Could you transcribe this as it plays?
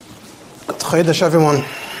Chodesh, everyone.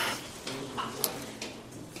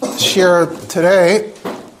 Share today,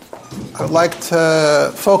 I'd like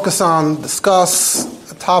to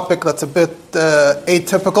discuss a topic that's a bit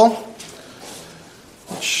atypical,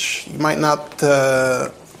 which you might not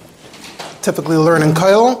typically learn in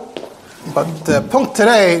Koil. But the point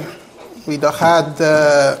today, we had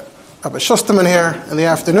Rabbi Shusterman here in the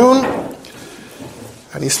afternoon,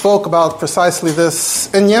 and he spoke about precisely this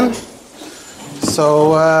inyan.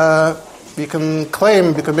 So you can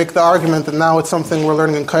make the argument that now it's something we're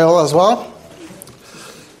learning in Koil as well.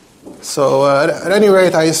 So at any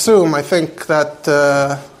rate, I think that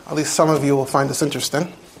at least some of you will find this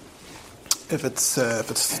interesting. If it's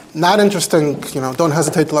not interesting, don't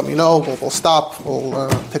hesitate to let me know. We'll stop. We'll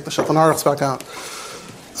take the Shulchan Aruchs back out.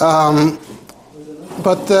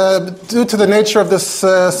 But due to the nature of this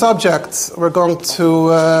subject, we're going to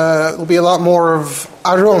it'll be a lot more of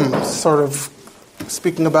arum, sort of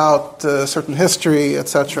speaking about certain history,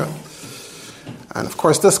 etc. And of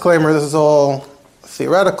course, disclaimer: this is all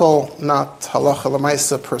theoretical, not halacha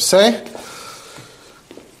l'maisa per se.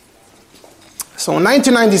 So in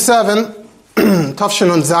 1997,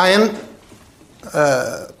 Tafshin und Zayin,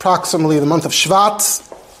 approximately the month of Shvat,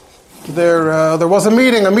 there was a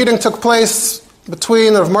meeting. A meeting took place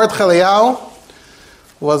between Rav Mordechai Eliyahu,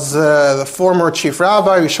 was the former chief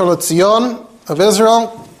rabbi, Rishon LeZion of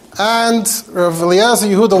Israel, and Rav Eliezer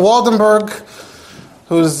Yehuda Waldenberg,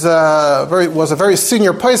 who was a very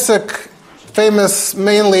senior posek, famous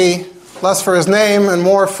mainly less for his name and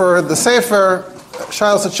more for the Sefer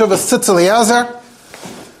Shalos Teshuvos Tzitz Eliezer,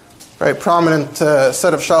 very prominent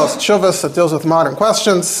set of Shalos Teshuvos that deals with modern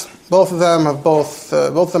questions. Both of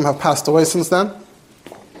them have passed away since then.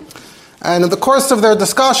 And in the course of their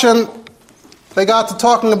discussion, they got to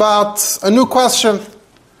talking about a new question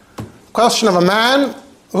of a man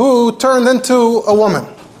who turned into a woman.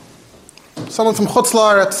 Someone from Chutz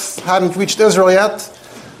La'aretz hadn't reached Israel yet,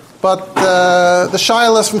 but the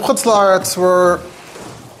shilas from Chutz La'aretz were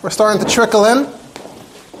starting to trickle in.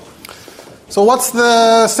 So what's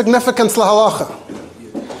the significance lahalacha?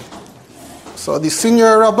 So the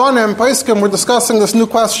senior rabbanim, poskim, were discussing this new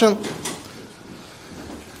question.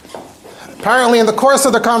 Apparently, in the course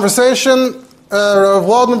of the conversation, Rav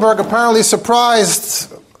Waldenberg apparently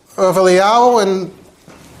surprised Rav Eliyahu, and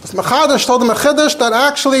Machadash told him a chiddush that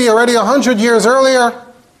actually already 100 years earlier,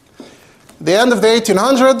 the end of the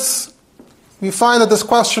 1800s, we find that this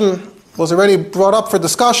question was already brought up for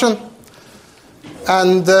discussion,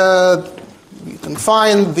 and you can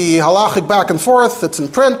find the halachic back and forth. It's in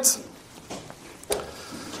print.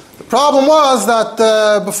 The problem was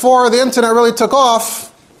that before the internet really took off,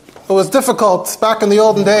 it was difficult. Back in the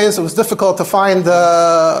olden days, it was difficult to find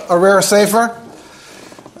a rare sefer.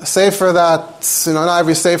 A sefer that, not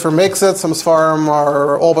every sefer makes it. Some Sfarim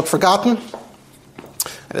are all but forgotten.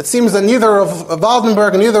 And it seems that neither of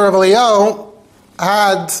Waldenberg and neither of Eliyahu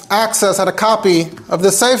had a copy of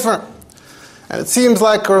this sefer. And it seems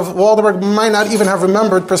like Waldenberg might not even have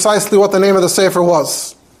remembered precisely what the name of the sefer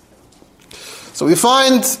was. So we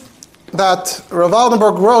find that Rav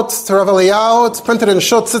Waldenberg wrote to Rav Eliyahu. It's printed in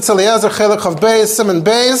Shut Tzitz Eliezer Chelek Chav Beis Siman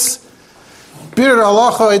Beis. Bir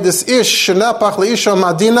halacha edis ish shenepach leisha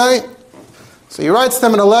madinai. So he writes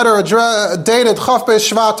them in a letter dated Chav Beis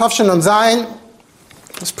Shvat Tafshin und Zayin.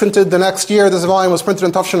 It was printed the next year. This volume was printed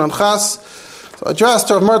in Tafshin und Ches. So addressed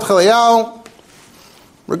to Rav Mordechai Eliyahu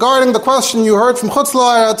regarding the question you heard from Chutz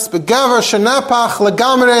La'aretz, begever shenepach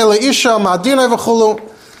legamrei leisha madinai v'chulu.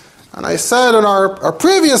 And I said in our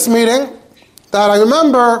previous meeting that I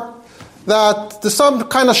remember that there's some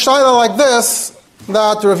kind of shaila like this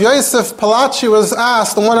that Rav Yosef Palachi was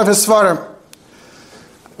asked in one of his svarim.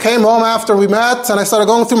 I came home after we met and I started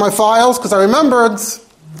going through my files because I remembered,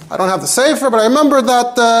 I don't have the sefer, but I remembered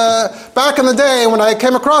that back in the day when I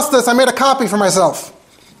came across this, I made a copy for myself.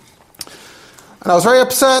 And I was very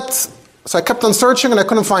upset, so I kept on searching and I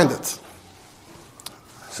couldn't find it.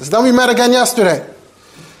 So then we met again yesterday.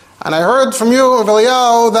 And I heard from you, Rav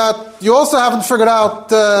Eliyahu, that you also haven't figured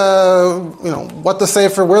out, what the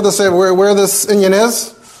sefer, where this inyan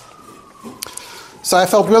is. So I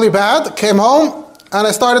felt really bad. Came home and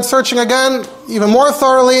I started searching again, even more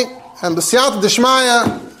thoroughly. And b'siyata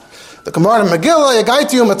d'shmaya, the Gemara Megillah,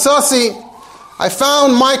 Yagaitiu Matzasi, I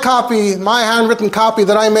found my copy, my handwritten copy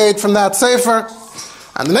that I made from that sefer.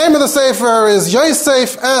 And the name of the sefer is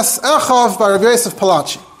Yosef Es Echav by Rav Yosef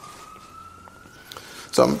Palachi.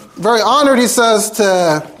 So I'm very honored, he says,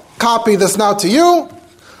 to copy this now to you,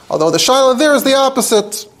 although the shaila there is the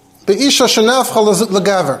opposite. Be'isha shenefcha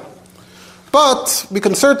legaver. But we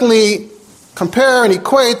can certainly compare and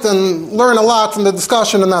equate and learn a lot from the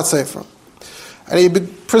discussion in that sefer. And he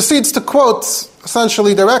proceeds to quote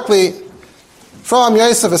essentially directly from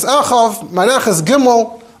Yosef es Echav, Mareches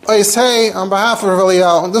Gimel, Ois Hey, on behalf of Rav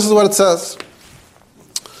Eliyahu. And this is what it says.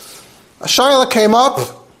 A Shaila came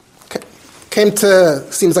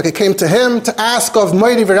to him to ask of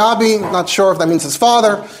Moiri V'Rabbi, not sure if that means his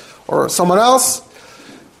father or someone else.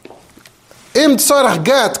 Im tzorach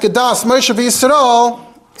get gedas Moshe v'Yisrael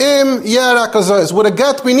im yerak azois. Would a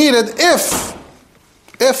get be needed if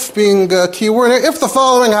being a key word here, if the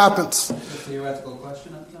following happens? It's a theoretical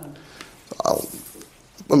question at the time.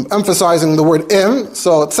 I'm emphasizing the word im,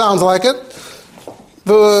 so it sounds like it.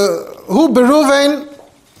 Who Beruvain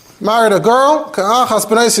married a girl, ka'achas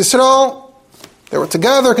b'nai Yisrael. They were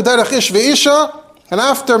together, k'derech ish v'isha, and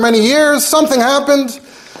after many years, something happened.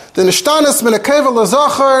 The nishtanis min akeva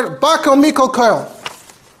l'zachar bakel mikol kail.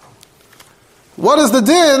 What is the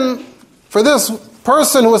din for this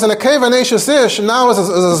person who was in a keva neshus ish and now is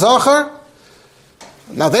a zachar?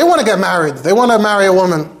 Now they want to get married. They want to marry a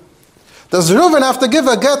woman. Does Reuven have to give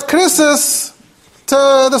a get krisis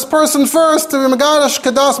to this person first to Megadash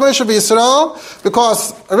Kedas Moshe Yisrael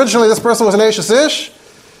because originally this person was an neshus ish?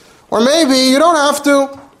 Or maybe you don't have to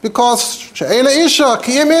because she'ena isha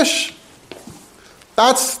kiyim ish.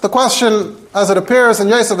 That's the question as it appears in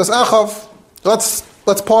Yosef es Echav. Let's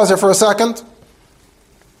pause here for a second.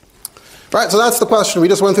 Right, so that's the question. We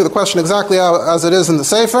just went through the question exactly as it is in the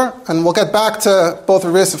Sefer, and we'll get back to both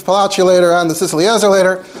Rav Yosef Palachi later and the Tzitz Eliezer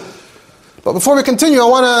later. But before we continue, I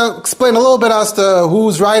want to explain a little bit as to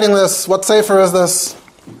who's writing this, what Sefer is this.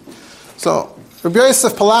 So, Rav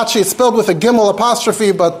Yosef Palachi, it's spelled with a gimel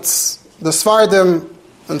apostrophe, but the Sfardim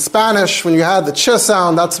in Spanish, when you had the ch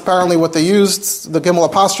sound, that's apparently what they used, the gimel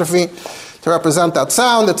apostrophe, to represent that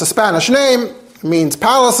sound. It's a Spanish name. It means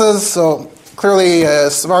palaces, so clearly a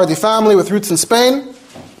Sephardi family with roots in Spain.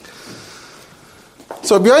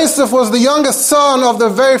 So Rabbi Yosef was the youngest son of the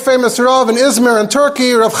very famous Rav in Izmir in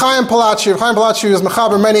Turkey, Rav Chaim Palachi. Rav Chaim Palachi was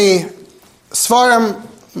mechaber many Sfarim.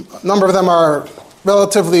 A number of them are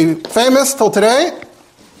relatively famous till today.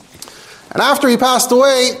 And after he passed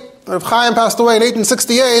away, Rav Chaim passed away in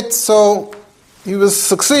 1868, so he was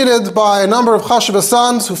succeeded by a number of Chashuva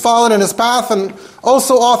sons who followed in his path and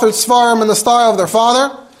also authored Sfarim in the style of their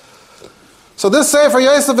father. So this Sefer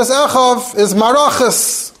Yosef es Echav is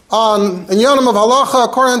marachis on inyanim of halacha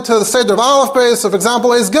according to the Seder of Aleph Beis. So for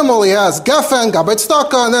example, Eis Gimel, he has Gefen, Gabet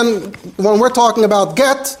Staka, and then when we're talking about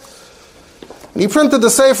Get, and he printed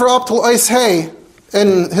the Sefer up till Eis Hey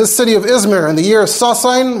in his city of Izmir in the year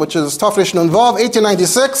Sasain, which is Tafresh Nun Vav,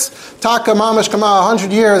 1896, Taka Mamish Kama,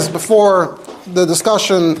 100 years before the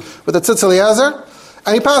discussion with the Tzitz Eliezer.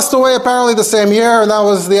 And he passed away apparently the same year, and that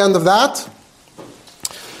was the end of that.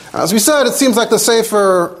 As we said, it seems like the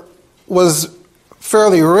Sefer was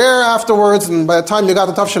fairly rare afterwards, and by the time you got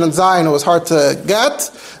the Tafshin and Zayin, it was hard to get.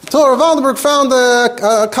 Until Rav Aldenberg found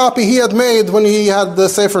a copy he had made when he had the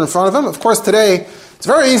Sefer in front of him. Of course, today, it's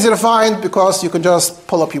very easy to find because you can just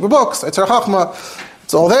pull up Hebrew books. It's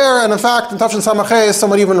all there, and in fact, in Tafshin Samachay,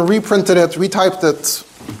 someone even reprinted it, retyped it.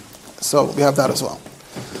 So we have that as well.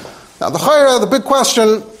 Now, the big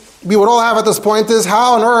question we would all have at this point is,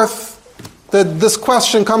 how on earth did this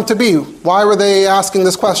question come to be? Why were they asking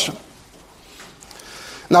this question?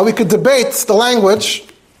 Now, we could debate the language,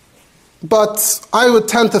 but I would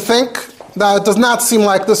tend to think that it does not seem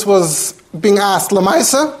like this was being asked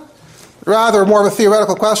lemaisa, rather more of a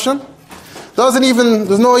theoretical question.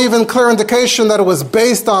 There's no even clear indication that it was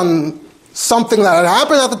based on something that had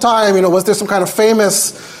happened at the time. Was there some kind of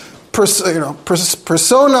famous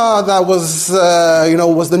persona that was,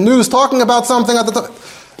 was the news talking about something at the time?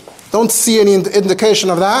 Don't see any indication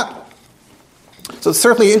of that. So it's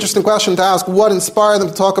certainly an interesting question to ask what inspired them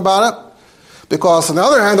to talk about it. Because on the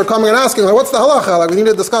other hand, they're coming and asking, what's the halacha? We need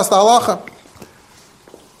to discuss the halacha.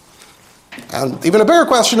 And even a bigger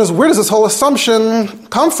question is, where does this whole assumption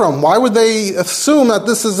come from? Why would they assume that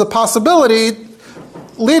this is a possibility,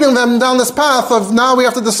 leading them down this path of now we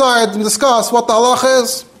have to decide and discuss what the halacha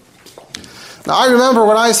is? Now I remember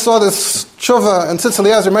when I saw this tshuva in Tzitz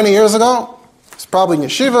Eliezer many years ago. It's probably in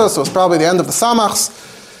yeshiva, so it's probably the end of the samachs.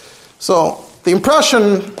 So the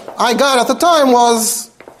impression I got at the time was,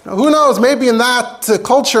 who knows, maybe in that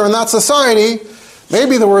culture, in that society,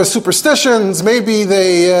 maybe there were superstitions, maybe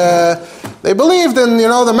they believed in,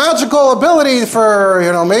 the magical ability for,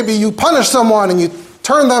 maybe you punish someone and you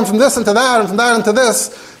turn them from this into that and from that into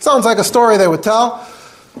this. Sounds like a story they would tell.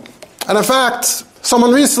 And in fact,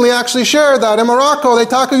 someone recently actually shared that in Morocco,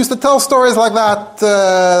 they used to tell stories like that.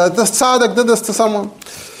 This tzaddik did this to someone,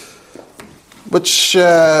 which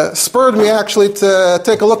spurred me actually to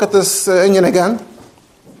take a look at this inyan again.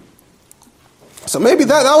 So maybe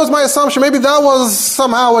that was my assumption. Maybe that was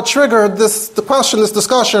somehow what triggered this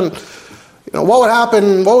discussion. What would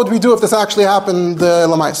happen? What would we do if this actually happened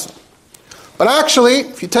lamaisa? But actually,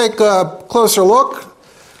 if you take a closer look,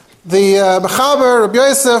 the Mechaber Rabbi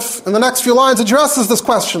Yosef in the next few lines addresses this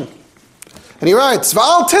question, and he writes,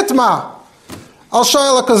 "Va'al titma al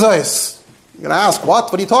shayla kazais." You're going to ask,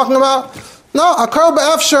 what? What are you talking about? No, akar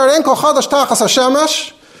be'efsher en kol chadash tachas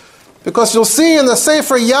hashemesh. Because you'll see in the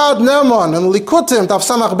Sefer Yad Neman and Likutim Tav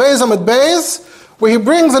Samach Beis Amid Beis, where he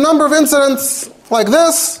brings a number of incidents like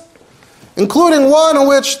this, including one in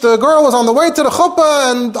which the girl was on the way to the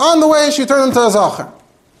chuppah, and on the way she turned into a zacher.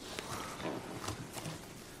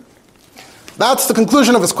 That's the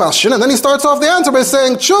conclusion of his question, and then he starts off the answer by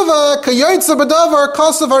saying, "Tshuva kayotze b'davar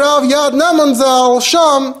kasav harav Yad Neman zal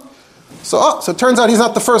sham." So it turns out he's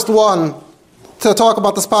not the first one to talk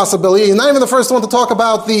about this possibility. He's not even the first one to talk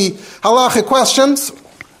about the halachic questions,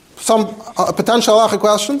 some potential halachic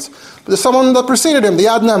questions, but there's someone that preceded him, the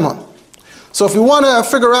Yad Neman. So if we want to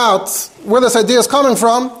figure out where this idea is coming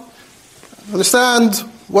from, understand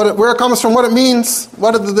where it comes from, what it means,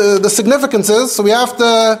 what the significance is, so we have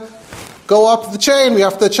to go up the chain, we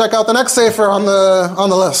have to check out the next sefer on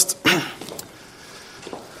the list.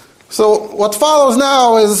 So what follows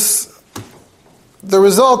now is the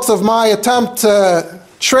results of my attempt to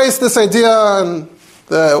trace this idea and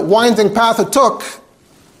the winding path it took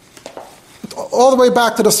all the way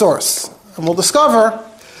back to the source. And we'll discover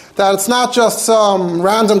that it's not just some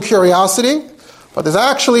random curiosity, but there's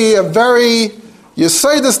actually a very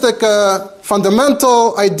yesodistic,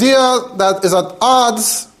 fundamental idea that is at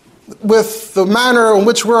odds with the manner in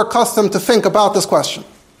which we're accustomed to think about this question.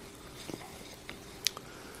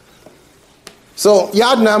 So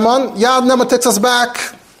Yad Neman takes us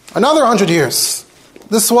back another 100 years.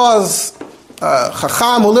 This was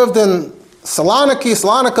Chacham who lived in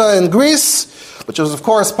Salonika in Greece, which was of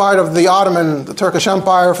course part of the Turkish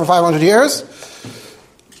Empire for 500 years.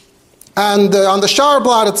 And on the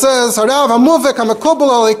Sharblad it says, Harav HaMuvik HaMekubal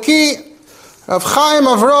Aliki of Chaim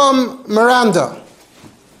Avram Miranda.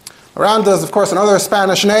 Miranda is of course another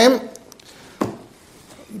Spanish name.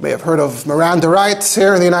 You may have heard of Miranda rights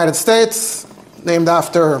here in the United States, named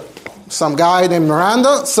after some guy named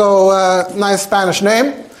Miranda, so nice Spanish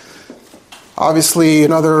name. Obviously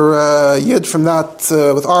another Yid from that,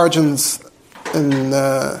 with origins in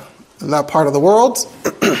that part of the world.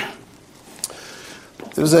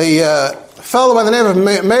 There's a fellow by the name of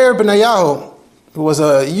Meir Benayahu, who was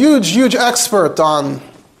a huge expert on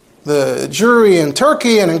the Jewry in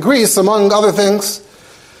Turkey and in Greece, among other things.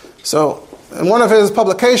 So in one of his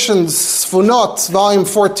publications, Sfunot, volume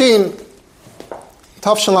 14,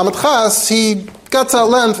 Tafshin Lamed Ches, he gets at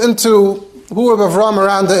length into who Avram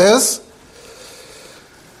Miranda is.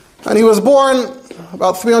 And he was born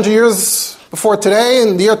about 300 years before today,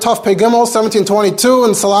 in the year Taf Pei Gimel, 1722,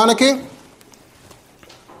 in Saloniki.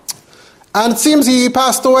 And it seems he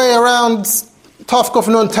passed away around Taf Kuf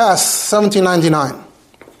Nun Tes, 1799.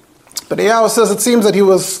 But Yahweh says it seems that he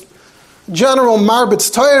was general Marbitz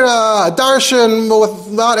Torah, a darshan,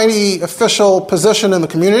 without any official position in the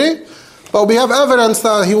community. But we have evidence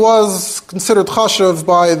that he was considered chashuv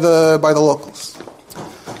by the locals.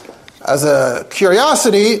 As a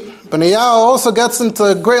curiosity, Benayahu also gets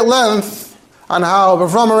into great length on how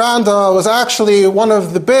Avram Miranda was actually one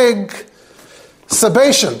of the big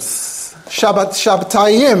Sabbatians,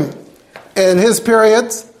 Shabbatayim, in his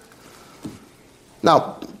period.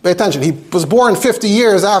 Now, pay attention, he was born 50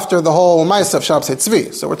 years after the whole Ma'aseh of Shabbos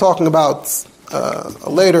Tzvi, so we're talking about a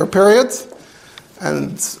later period.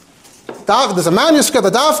 And there's a manuscript,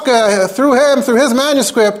 the Dafka, through his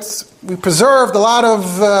manuscript, we preserved a lot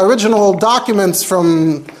of original documents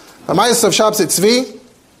from the Ma'aseh of Shabbos Tzvi.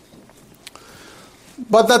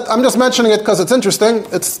 But that, I'm just mentioning it because it's interesting.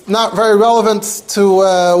 It's not very relevant to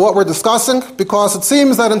what we're discussing, because it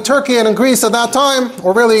seems that in Turkey and in Greece at that time,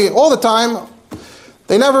 or really all the time,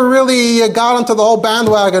 they never really got into the whole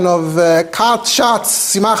bandwagon of kat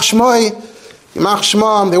shots, yimach shmoy, yimach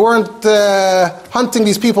shmam. They weren't hunting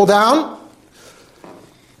these people down.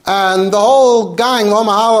 And the whole gang, the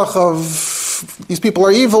mahalach of these people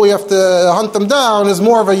are evil, we have to hunt them down, is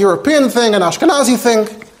more of a European thing, an Ashkenazi thing,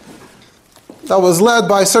 that was led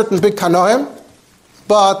by certain big kanoim.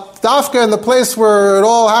 But Dafka, in the place where it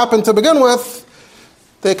all happened to begin with,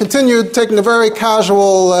 they continued taking a very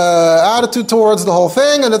casual attitude towards the whole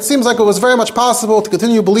thing, and it seems like it was very much possible to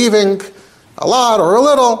continue believing a lot or a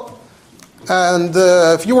little, and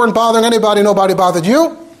if you weren't bothering anybody, nobody bothered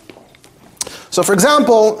you. So for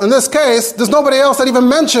example, in this case, there's nobody else that even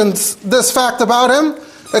mentions this fact about him,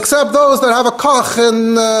 except those that have a koch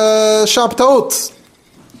in Shabbatot.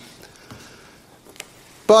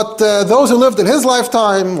 But those who lived in his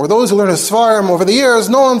lifetime, or those who learned his Svarim over the years,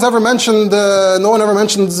 no one ever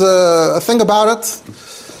mentions a thing about it.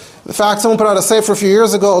 In fact, someone put out a sefer a few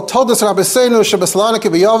years ago, told us Rabbi Seinu Shebeslaniki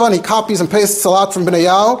B'Yovan, he copies and pastes a lot from Bnei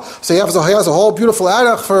Yao, so he has a whole beautiful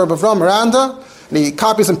erech for Bavram Miranda, and he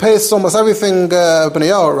copies and pastes almost everything Bnei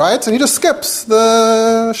Yao writes, and he just skips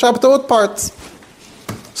the Shabbat part.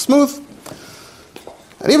 Smooth.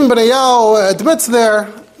 And even Bnei Yao admits there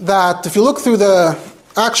that if you look through the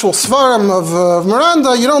actual Svarim of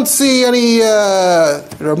Miranda, you don't see any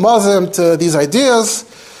Ramazim to these ideas.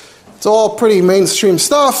 It's all pretty mainstream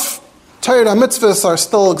stuff. Torah mitzvahs are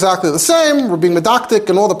still exactly the same. We're being medactic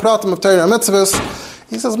and all the pratim of Torah mitzvahs.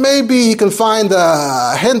 He says maybe you can find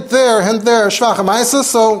a hint there, shvach ha'maises.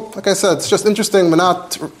 So, like I said, it's just interesting but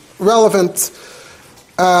not relevant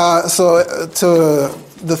to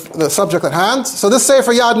the subject at hand. So this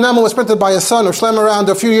sefer Yad Nemel was printed by his son, Shlomo around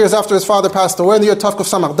a few years after his father passed away in the year Tavkuf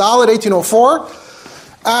Samach Dalet, 1804.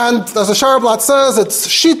 And as the Sharblat says, it's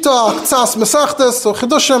Shita, Ktsas, Mesechtes, so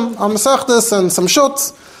Chidushim, Mesechtes, and some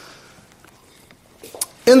Shutz.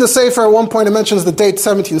 In the Sefer, at one point it mentions the date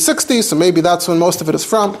 1760, so maybe that's when most of it is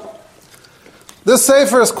from. This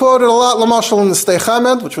Sefer is quoted a lot, Lamashal, in the Stei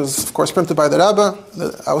Chamed, which was, of course, printed by the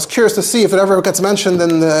Rebbe. I was curious to see if it ever gets mentioned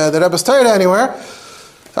in the Rebbe's Torah anywhere.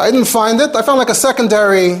 I didn't find it. I found like a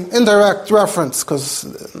secondary, indirect reference, because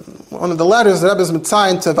one of the letters the Rebbe is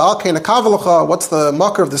mitzayin to V'alkein HaKavalacha, what's the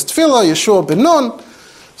makar of this tefillah, Yeshua ben Nun.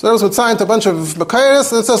 So there was mitzayin to a bunch of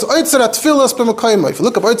makayres, and it says, Oitzer HaTfilas b'Mekayimoi. If you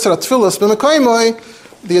look up Oitzer HaTfilas b'Mekayimoi,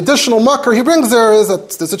 the additional makar he brings there is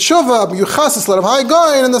that there's a tshuva, Yuchasis L'Rav Hai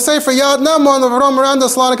Goyin, in the Sefer Yad Nemel, of Ram Miranda,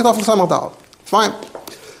 Slani Ketafel Samach Dalet. Fine.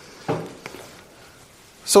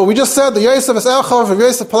 So we just said the Yosef es Echav,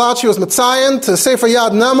 Yosef Palachi was Mitzayin to Sefer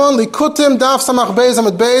Yad Nemon, Likutim, Daf Samach Beis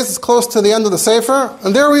Amid Beis, it's close to the end of the Sefer,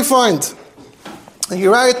 and there we find, and he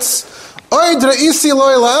writes, Oid Re'isi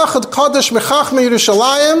Loi La'echad Kodesh Mechachme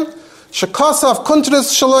Yerushalayim, Shekasav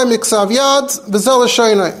Kuntris Shaloi Miksav Yad, Bezel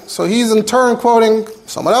Shoinai. So he's in turn quoting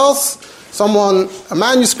someone else, a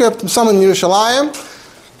manuscript from someone in Yerushalayim,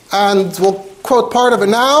 and we'll quote part of it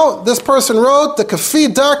now. This person wrote, the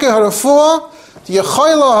Kafi Darke Harafua,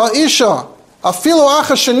 Yechoyla ha'isha, afilu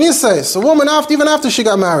acha shenises, a woman even after she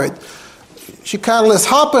got married, she can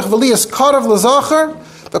lishapech v'liyas karav l'zacher,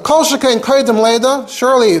 v'kol shekein koydem leda,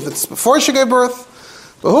 surely if it's before she gave birth,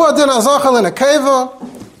 v'hu adin ha'zacher l'nekeva,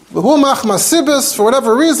 v'hu machma sibis, for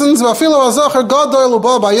whatever reasons, v'afilu ha'zacher gadol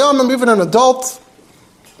u'ba b'yamim, even an adult.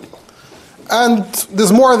 And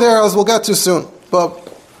there's more there as we'll get to soon. But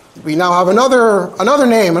we now have another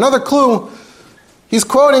name, another clue. He's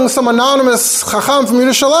quoting some anonymous Chacham from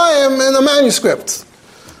Yerushalayim in a manuscript.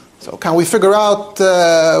 So can we figure out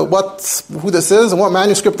who this is and what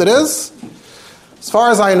manuscript it is? As far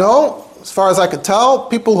as I know, as far as I could tell,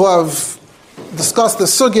 people who have discussed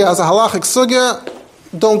this sugya as a halachic sugya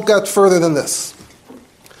don't get further than this.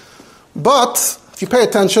 But if you pay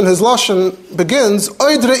attention, his lashon begins,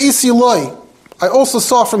 Oidre isi loy. I also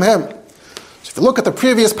saw from him. If you look at the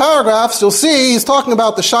previous paragraphs, you'll see he's talking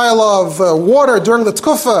about the shayla of water during the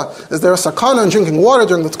tkufa. Is there a sakana in drinking water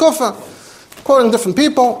during the tkufa? Quoting different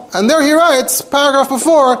people. And there he writes, paragraph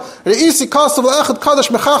before, Re'isi kasav le'echad kadosh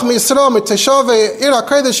mechach me'yisrael me'teshave ira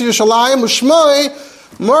kodesh Yerushalayim u'shmoi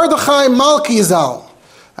Mordechai Malki Zal.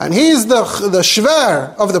 And he's the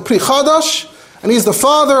shver of the Pri Chadash, and he's the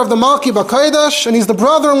father of the Malki B'Kodesh, and he's the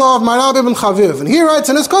brother-in-law of Marabi ibn Chaviv. And he writes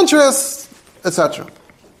in his contrast, etc.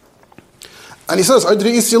 And he says,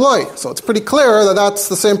 Adri Isiloi. So it's pretty clear that that's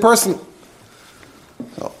the same person.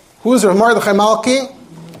 So, who's Rav Mordechai Malki?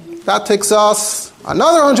 That takes us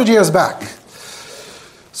another 100 years back.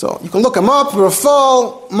 So you can look him up.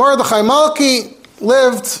 Rafal Mordechai Malki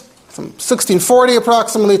lived from 1640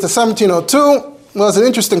 approximately to 1702. Was an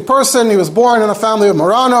interesting person. He was born in a family of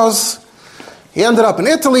Moranos. He ended up in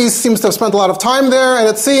Italy, seems to have spent a lot of time there, and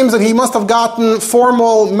it seems that he must have gotten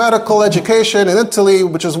formal medical education in Italy,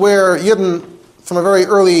 which is where Yidden from a very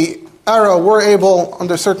early era were able,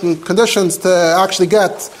 under certain conditions, to actually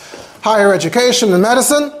get higher education in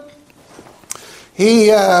medicine.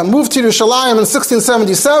 He moved to Yerushalayim in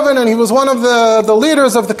 1677, and he was one of the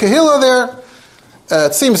leaders of the Kehillah there.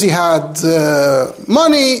 It seems he had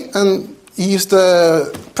money, and he used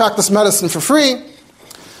to practice medicine for free.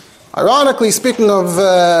 Ironically, speaking of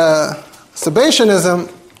Sabbatianism,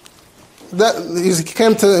 that he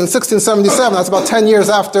came to in 1677. That's about 10 years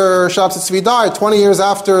after Shabbat Tzvi died, 20 years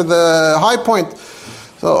after the high point.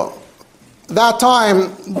 So that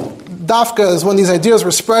time, Dafka is when these ideas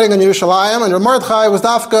were spreading in Yerushalayim, and Rav Mordechai was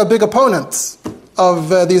Dafka a big opponent of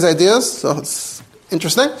these ideas. So it's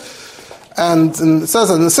interesting. And it says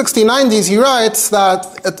in the 1690s, he writes that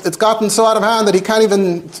it's gotten so out of hand that you can't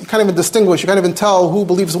even distinguish, you can't even tell who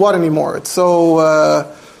believes what anymore. It's so,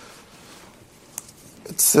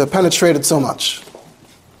 penetrated so much.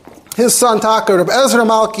 His son Taka, Reb Ezra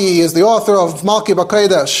Malki, is the author of Malki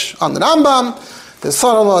B'Kodesh on the Rambam. His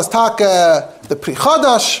son-in-law is Taka, the Pri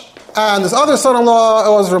Chodesh. And his other son-in-law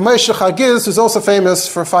was Reb Moshe Chagiz, who's also famous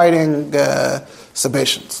for fighting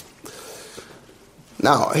Sabbatians.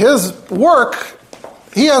 Now, his work,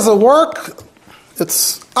 he has a work,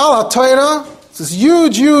 it's Al HaTorah. It's this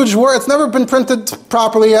huge work. It's never been printed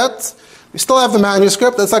properly yet. We still have the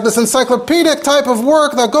manuscript. It's like this encyclopedic type of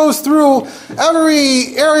work that goes through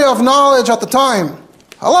every area of knowledge at the time.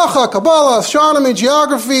 Halacha, Kabbalah, astronomy,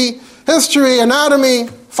 geography, history, anatomy,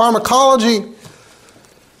 pharmacology,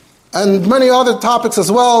 and many other topics as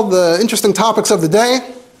well, the interesting topics of the day.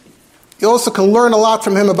 You also can learn a lot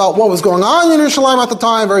from him about what was going on in Yerushalayim at the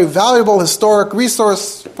time, very valuable historic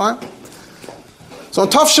resource. Right? So in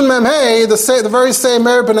Tafshin Mem Hey, the very same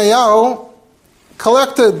Meir Benayahu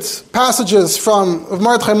collected passages from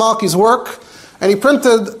Mordechai Malki's work, and he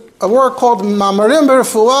printed a work called Ma'amarim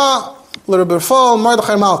B'Refuah L'Rebbe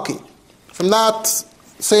Mordechai Malki, from that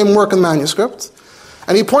same work in manuscript.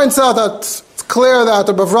 And he points out that it's clear that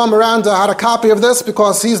Rabbi Avraham Miranda had a copy of this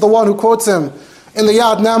because he's the one who quotes him in the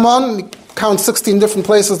Yad Ne'eman. He counts 16 different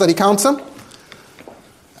places that he counts him.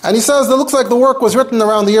 And he says that it looks like the work was written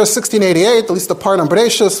around the year 1688, at least the part on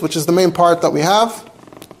Bereshis, which is the main part that we have.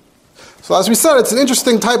 So as we said, it's an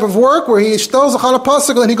interesting type of work where he tells a Chana Pasuk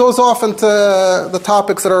and then he goes off into the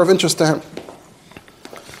topics that are of interest to him.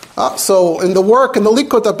 So in the work, in the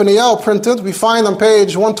Likut that Benayahu printed, we find on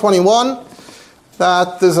page 121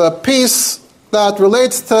 that there's a piece that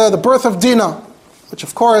relates to the birth of Dinah, which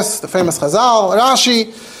of course, the famous Chazal,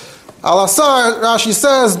 Rashi, Al-Asar, Rashi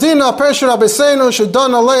says, Dinah Pesher Abeseinu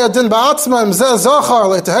Shedon Aleya Din Ba'atzma Mzeh Zochar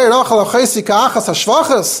Le'tehei Rachel Achesi Ka'achas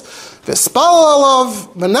HaShvachas V'Spal Alav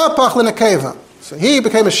V'Nepach L'Nekeva. So he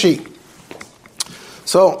became a she.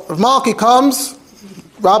 So Rav Malki comes,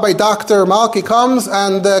 Rabbi Dr. Malki comes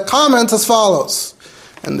and comments as follows.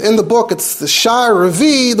 And in the book, it's the Shar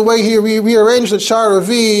Revi, the way he rearranged it, Shar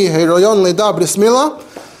Revi, Heroyon Leda Bris Milah.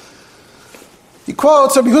 He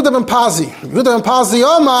quotes Rabbi Yehuda ben Pazi. Rabbi Yehuda ben Pazi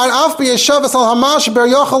Omar, Af b'yeshavas al hamash ber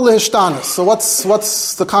yochel lehishtanas. So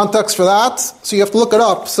what's the context for that? So you have to look it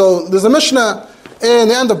up. So there's a Mishnah in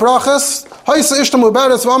the end of Brachas.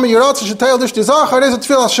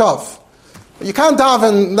 You can't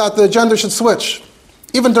daven that the gender should switch,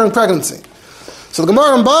 even during pregnancy. So the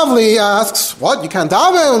Gemara in Bavli asks, what, you can't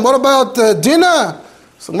daven? What about Dinah?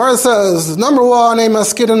 So the Gemara says, number one,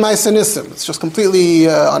 it's just completely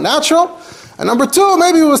unnatural. And number two,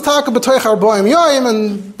 maybe it was taka b'toich arboim yoim,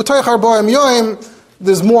 and b'toich arboim yoim,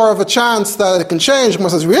 there's more of a chance that it can change.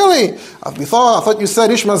 Gemara says, really? I thought you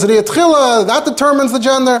said ish mazriya tchila, that determines the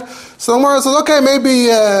gender. So the Gemara says, okay, maybe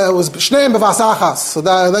it was shneim b'vasachas, so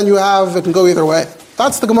then you have, it can go either way.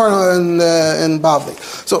 That's the Gemara in Bavli.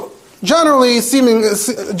 So generally speaking,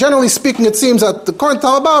 it seems that according to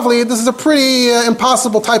Bavli, this is a pretty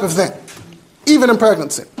impossible type of thing, even in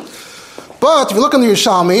pregnancy. But if you look in the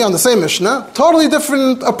Yerushalmi, on the same Mishnah, totally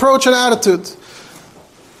different approach and attitude.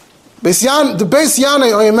 The Beis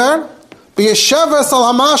Yanei Omer, b'yesheves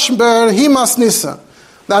al hamash ber himas nisa.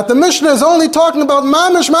 That the Mishnah is only talking about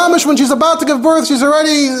mamish, when she's about to give birth, she's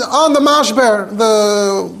already on the mashber,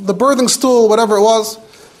 the birthing stool, whatever it was.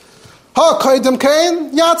 Ha koydem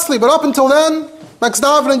kain yatzli, but up until then, next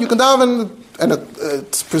davening, you can daven, and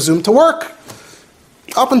it's presumed to work,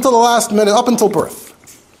 up until the last minute, up until birth.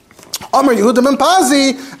 Amar Yehuda ben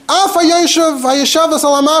Pazi, Af hayeshav hayeshavas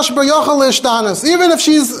al hamash ber yochel lehishtanas. Even if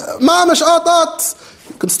she's mamish at,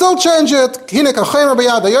 you can still change it. Hinek achemer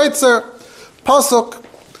b'yad hayotzer, pasuk.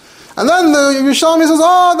 And then the Yerushalmi says,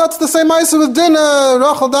 oh, that's the same ma'aseh with Dinah,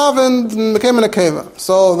 Rachel davened and became in a keva.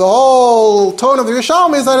 So the whole tone of the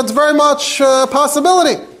Yerushalmi is that it's very much a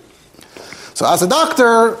possibility. So as a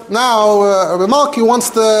doctor, now Rabbi Malki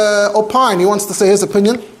wants to opine, he wants to say his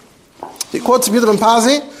opinion. He quotes Yehuda ben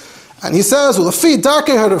Pazi, and he says, "Ulefi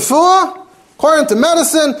darkei harefua," according to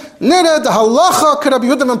medicine, nida de halacha could Rabbi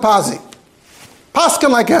Yehuda ben Pazi. Paskin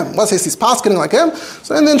like him. Let's say he's paskin like him.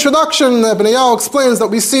 So in the introduction, Benayahu explains that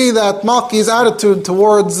we see that Malki's attitude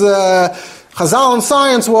towards Chazal and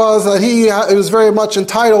science was that he was very much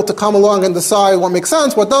entitled to come along and decide what makes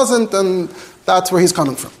sense, what doesn't, and that's where he's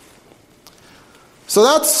coming from. So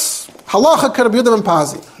that's halacha could Rabbi Yehuda ben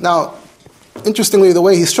Pazi. Now, interestingly, the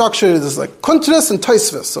way he structured it is like kuntris and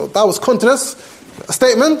taisvis. So that was kuntris, a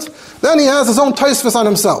statement. Then he has his own taisvis on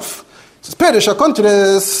himself. He says, Pirish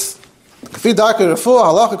kuntris,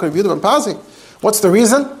 what's the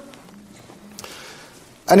reason?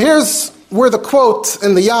 And here's where the quote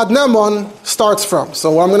in the Yad Nemon starts from.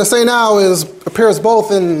 So what I'm going to say now appears both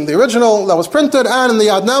in the original that was printed and in the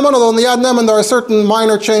Yad Nemon, although in the Yad Nemon there are certain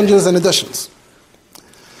minor changes and additions.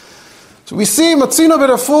 So we see Matzino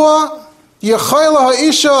b'Refuah, Yechayla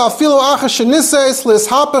ha'isha afilu acha shenises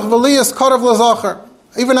lishapech v'liyas karav l'zacher.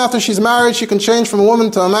 Even after she's married, she can change from a woman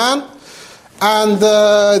to a man. And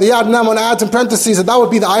the Yad Nemon adds in parentheses that would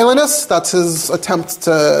be the islandess. That's his attempt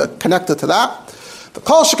to connect it to that. The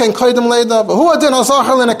kol sheken koydem leida, but hu adin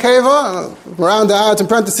hazacher l'nekeva. Around adds in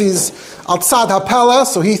parentheses al tzad hapela.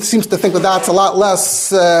 So he seems to think that that's a lot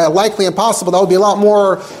less likely and possible. That would be a lot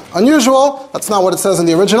more unusual. That's not what it says in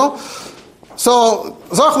the original. So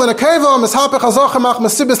zach l'nekeva mishapech hazacher mach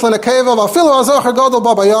mesibis l'nekeva v'afilu hazacher gadol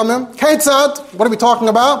babayamim. Ketzad. What are we talking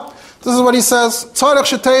about? This is what he says. Tzarech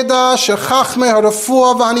sheteda shechachmei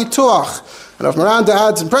harafua v'hanituach. And if Miranda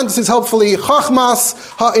adds in parentheses, hopefully chachmas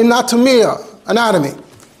ha'inatumia. Anatomy.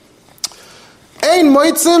 Ein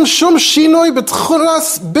moitzim shum shinoi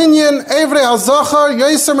betchuras binyan evrei hazachar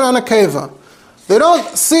yoser min hanekeva. They don't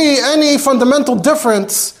see any fundamental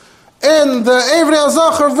difference in the evrei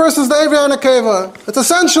hazachar versus the evrei hanekeva. It's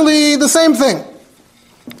essentially the same thing.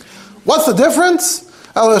 What's the difference?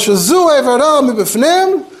 El shazu evara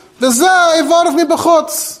mibifnim, v'zeh evarav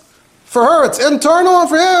mibachutz. For her, it's internal, and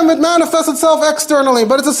for him, it manifests itself externally.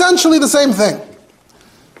 But it's essentially the same thing.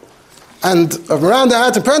 And Miranda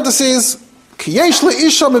adds in parentheses, Kiyesh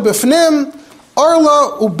le'isha mibifnim,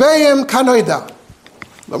 arla ubeyim kanoida.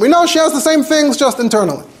 But we know she has the same things, just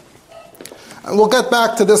internally. And we'll get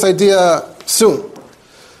back to this idea soon.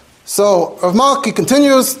 So Rav Malki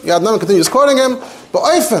continues, Yad Nemon continues quoting him, but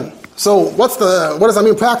Eifen. So what does that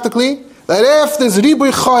mean practically? That if there's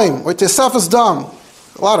ribuy chaim, or tesafas dam,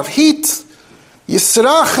 a lot of heat,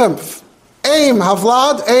 yisrachem, aim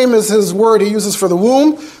havlad, aim is his word he uses for the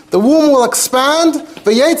womb will expand,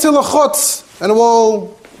 v'yetzi l'chutz, and it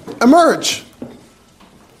will emerge.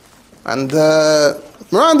 And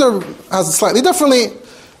Miranda has it slightly differently.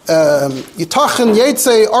 Yitachin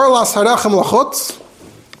yetzi arlas harachem l'chutz,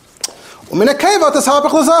 u'min ha'keva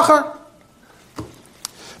teshapech l'zacher.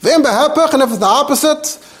 V'im behepech, and if it's the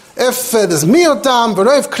opposite, if there's miyot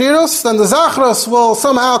v'reiv kriros, then the zachros will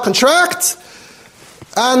somehow contract,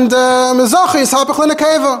 and mizachi is hapech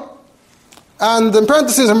l'nekeva. And in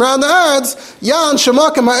parentheses, Miranda adds, Yan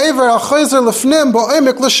shemakim ha'ever ha'chayzer l'fnim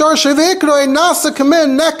bo'emik l'shar shevikroi nasa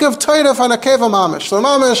kamin nekev toiref hanekeva mamish. So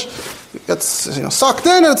mamish gets sucked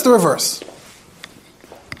in, and it's the reverse.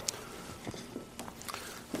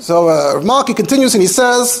 So Rav Malki continues, and he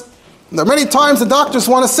says, there are many times the doctors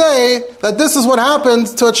want to say that this is what happened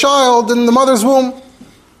to a child in the mother's womb.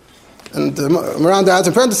 And Miranda adds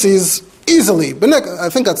in parentheses, easily. I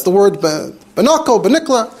think that's the word, benako,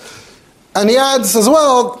 benikla. And he adds as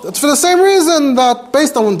well, it's for the same reason that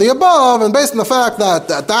based on the above, and based on the fact that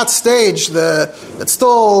at that stage, it's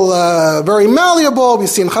still very malleable. We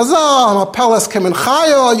see in Chazal, Hapeles kemin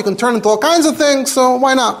chaya, you can turn into all kinds of things, so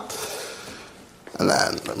why not? And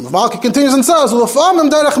then Malki continues and says, Ulafamim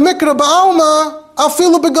derech mikra ba'alma,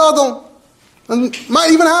 afilu begadol. And it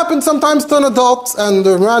might even happen sometimes to an adult, and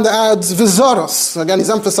Miranda adds vizaros. Again, he's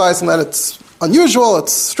emphasizing that it's unusual,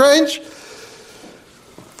 it's strange.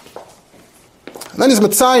 And then he's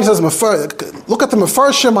Mitzayin, he says, look at the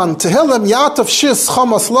Mefarshim on Tehillim, Yatav Shis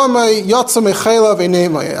Chamas Lamei Yatsa Mechela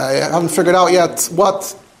V'Neimai. I haven't figured out yet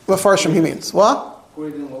what Mefarshim he means. What?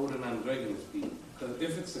 According to what would an androgynous be? Because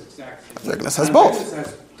if it's exact... Androgynous has both. Androgynous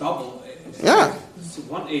has double. Yeah. It's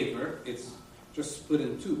one aver, it's just split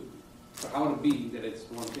in two. So how would it be that it's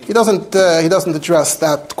one thing? He doesn't address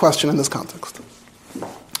that question in this context.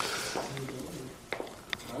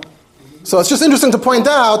 So it's just interesting to point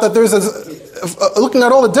out that there's looking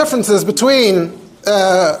at all the differences between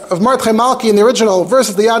of Mordechai Malki in the original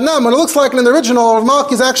versus the Yad Nemon, it looks like in the original, Rav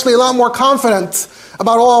Malki is actually a lot more confident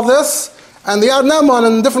about all of this, and the Yad Nemon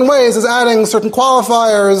in different ways is adding certain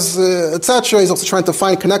qualifiers, etc. He's also trying to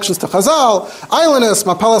find connections to Chazal, Eilinus,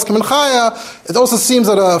 Mapeles Kemin Chaya. It also seems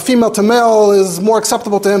that a female to male is more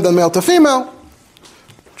acceptable to him than male to female.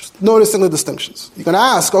 Noticing the distinctions. You're going to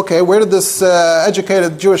ask, okay, where did this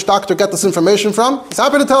educated Jewish doctor get this information from? He's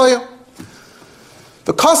happy to tell you.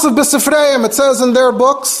 The Kosev B'Sifreim, it says in their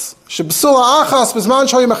books, Shebsula Achas B'Zman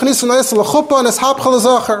Shoy Mechnisim Nois L'Chuppah Neshap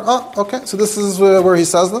Chalazacher. Oh, okay, so this is where he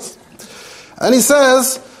says this. And he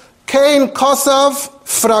says, Kain Kosev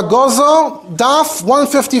Fragozo, Daf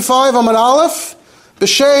 155 Amar Aleph,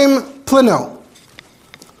 B'Shem Plino.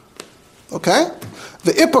 Okay?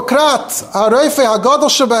 The Hippocrat, Harefe HaGadol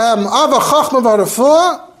Shebehem, Ava Chachma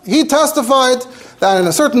V'Arefua, he testified that in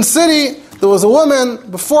a certain city, there was a woman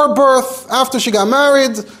before birth, after she got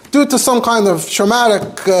married, due to some kind of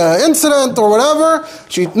traumatic incident or whatever,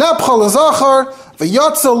 she nepcha l'zachar,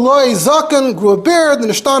 v'yatza loy zaken, grew a beard,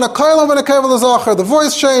 nishtana kailam v'nekeva l'zachar, the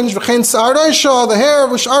voice changed, v'chein sa'areisha, the hair,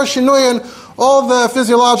 v'sh'ar shinuyin, all the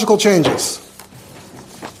physiological changes.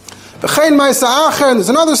 V'chein ma'isa acher, and there's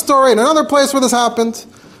another story in another place where this happened.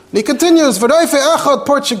 And he continues, v'roife echad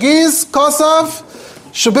Portuguese, Kosav,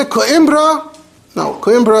 shabik Coimbra. Now,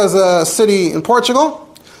 Coimbra is a city in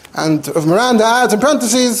Portugal, and if Miranda adds in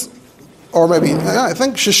parentheses, or maybe, I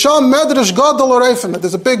think, Shisham Medrash Gadol Oreifim,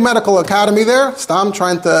 there's a big medical academy there. Stam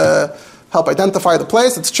trying to help identify the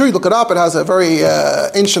place. It's true, you look it up, it has a very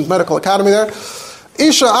ancient medical academy there.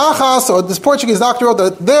 Isha Achas, or this Portuguese doctor wrote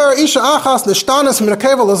that there, Isha Achas, Nishtanis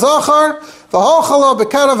Mirakeva Lazachar, V'hochala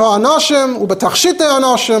B'kerev Ha'anashim, U'b'tachshite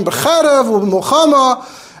Ha'anashim, B'cherev,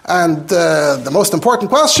 U'b'mulchama, and the most important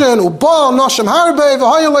question, U'ba'al Nashim Harbe,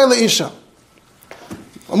 V'hayalei Le'isha.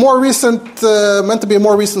 A more recent, meant to be a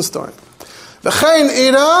more recent story. V'chein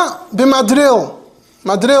ira b'madril.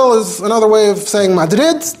 Madril is another way of saying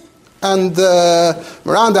Madrid, and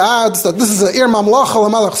Miranda adds that this is a ir mamlacha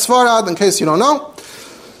l'melech Sfarad, in case you don't know.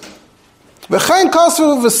 V'chein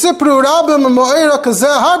kasu v'sipru rabim mo'era kazeh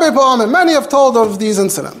harbe pa'amim. Many have told of these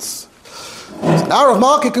incidents. So now Rav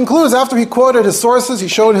Malki concludes, after he quoted his sources, he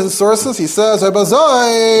showed his sources, he says,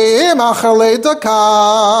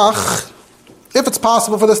 if it's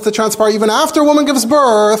possible for this to transpire even after a woman gives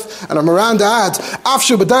birth, and Miranda adds,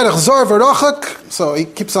 Afshu b'dayrech zor v'rochak, so he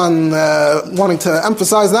keeps on wanting to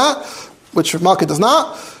emphasize that, which Malki does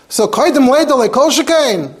not. So kaidim leida lekol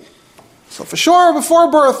shekain. So for sure, before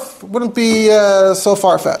birth, wouldn't be so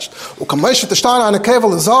far-fetched. Like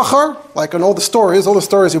in all the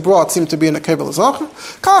stories you brought seem to be in a kevel l'zachar.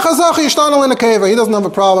 He doesn't have a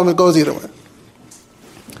problem, it goes either way.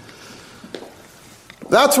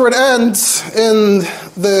 That's where it ends in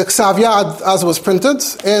the Ksav Yad as it was printed.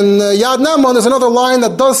 In Yad Neman, there's another line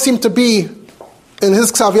that does seem to be in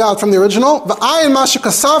his Ksav Yad from the original. V'ayin ma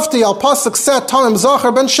shekasavti al pasuk set tamim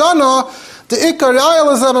zachar ben shana the ikar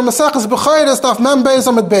ayal ezeh b'mesechus b'chayres daf mem beis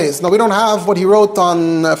amid beis. Now we don't have what he wrote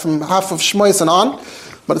on from half of Shmois and on,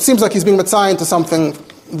 but it seems like he's being mitzayin to something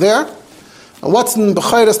there. And what's in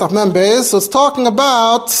b'chayres daf mem beis? So it's talking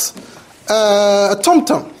about a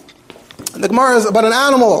tumtum. The Gemara is about an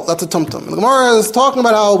animal that's a tumtum. The Gemara is talking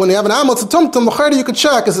about how when you have an animal that's a tumtum, the you can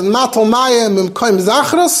check, is it matal mayim imkoim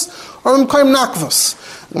zachrus or imkoim nakvus?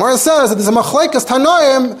 The Gemara says that there's a machlekes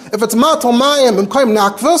tanoim if it's matal mayim imkoim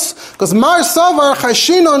nakvus, because mar savar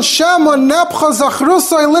chashinon shemon nepcha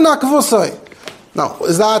zachrusoi linakvusoi. Now, what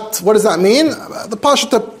does that mean? The Pashut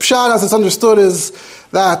Pshat, as it's understood, is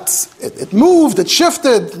that it moved, it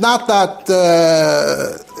shifted, not that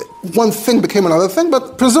one thing became another thing,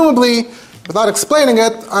 but presumably, without explaining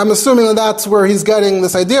it, I'm assuming that that's where he's getting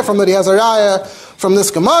this idea from, that he has a raya from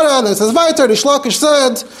this Gemara, and it says, Vaiter, the Shlakish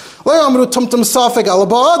said,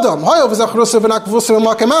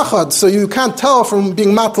 so you can't tell from being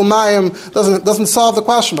matal mayim, doesn't solve the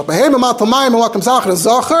question. But matal mayim makim zachar is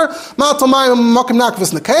zachar, matal mayim makim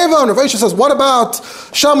nakvus nekeva. And Rav Ashi says, what about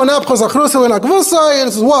shama nepcha zachrusel and nakvusai? And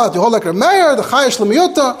it says, what? You hold like a mayor, the chayish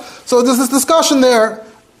lemiyuta. So there's this discussion there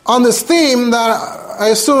on this theme that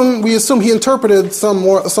we assume he interpreted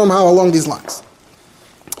somehow along these lines.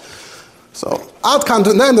 So Ad Kan, the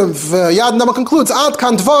end of Yad Neman concludes, Ad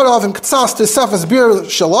Kan Dvarav and Ktsas to Sefes Bir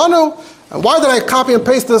Shalanu. And why did I copy and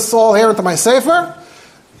paste this all here into my sefer?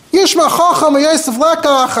 Yishma Chacham Yosef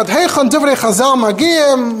Lekach Ad Heichan Divrei Chazal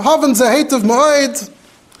Magiyim Haven Zehetiv Moed.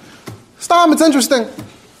 Stam, it's interesting.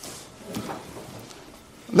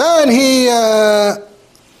 Then he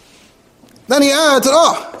adds,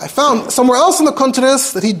 I found somewhere else in the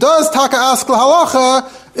Kuntres that he does taka ask halacha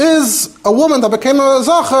is a woman that became a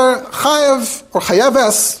zachar chayev or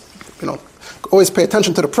chayeves. Always pay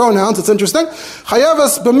attention to the pronouns. It's interesting.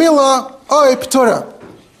 Chayeves b'mila oy p'tura.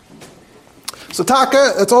 So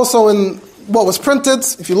taka, it's also in what was printed.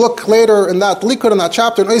 If you look later in that likud in that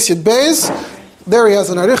chapter in Oisyad Beis, there he has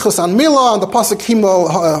an arichus on mila on the pasuk himo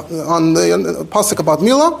on the pasuk about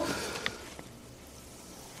mila.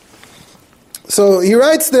 So he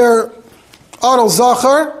writes there, Adol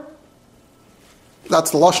Zachar,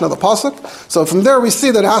 that's the lashon of the pasuk. So from there we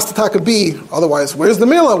see that it has to take a B. Otherwise, where's the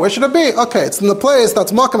milah? Where should it be? Okay, it's in the place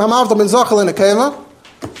that's makam hamavda min zachar l'nekeva.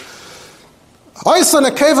 Aisa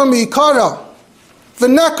nekeva miikara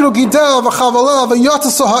v'nekru gidel v'chavala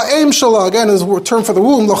v'yatasu ha'em shala. Again, is a term for the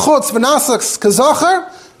womb. L'chutz v'nasak kazachar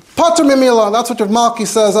pater mimila. That's what Rav Malki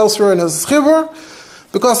says elsewhere in his chibur.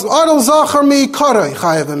 Because Adol Zachar miikara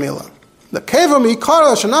chayev mimila. The keva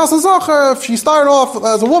miikara shenas zachar. If she started off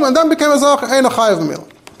as a woman, then became a zachar, ain't a chayev mimila.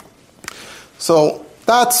 So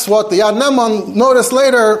that's what the Yad Neman noticed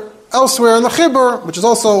later elsewhere in the Chibur, which is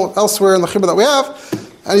also elsewhere in the Chibur that we have,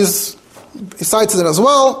 and he cites it as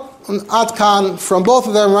well. And Adkan from both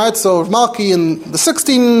of them, right? So Malki in the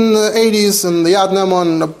 1680s and the Yad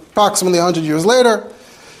Neman approximately 100 years later.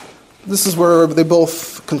 This is where they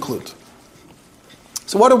both conclude.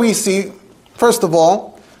 So what do we see? First of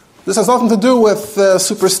all, this has nothing to do with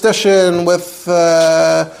superstition, with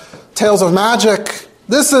tales of magic.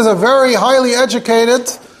 This is a very highly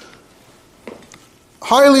educated,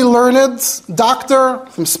 highly learned doctor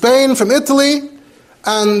from Spain, from Italy,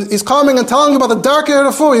 and he's coming and telling you about the dark area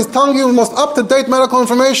of food. He's telling you the most up-to-date medical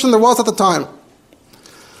information there was at the time.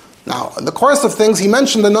 Now, in the course of things, he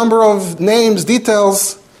mentioned a number of names,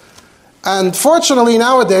 details, and fortunately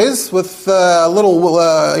nowadays, with a little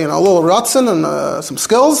ratzin and some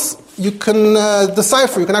skills, you can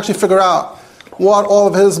decipher, you can actually figure out what all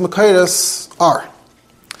of his makairis are.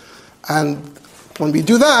 And when we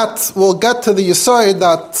do that, we'll get to the yesod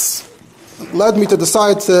that led me to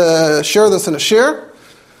decide to share this in a shir,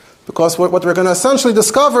 because what we're going to essentially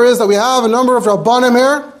discover is that we have a number of Rabbanim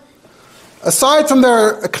here, aside from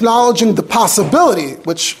their acknowledging the possibility,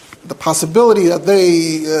 which the possibility that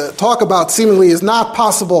they talk about seemingly is not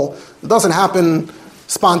possible, it doesn't happen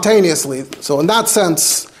spontaneously. So in that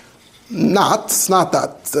sense, it's not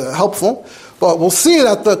that helpful. But we'll see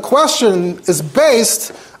that the question is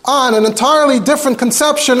based on an entirely different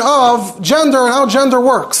conception of gender and how gender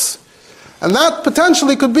works. And that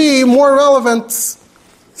potentially could be more relevant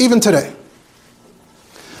even today.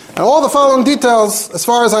 And all the following details, as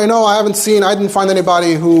far as I know, I didn't find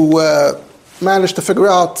anybody who managed to figure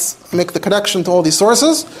out, make the connection to all these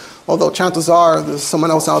sources, although chances are there's someone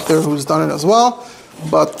else out there who's done it as well.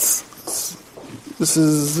 But this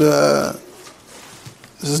is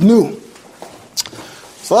new.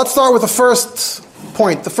 So let's start with the first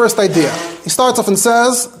point, the first idea. He starts off and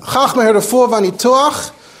says,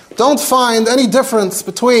 don't find any difference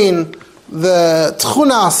between the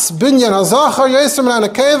tchunas binyan hazachar yesem and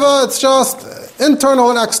anakeva. It's just internal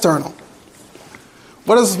and external.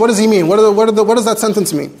 What does he mean? What does that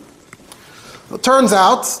sentence mean? It turns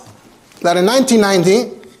out that in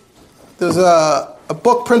 1990 there's a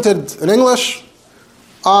book printed in English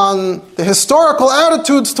on the historical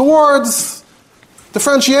attitudes towards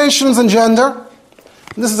differentiations in gender.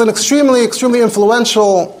 And this is an extremely, extremely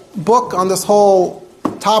influential book on this whole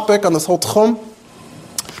topic, on this whole tchum.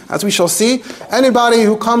 As we shall see, anybody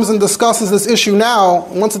who comes and discusses this issue now,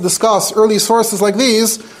 wants to discuss early sources like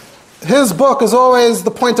these, his book is always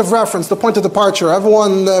the point of reference, the point of departure.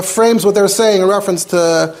 Everyone frames what they're saying in reference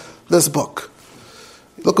to this book.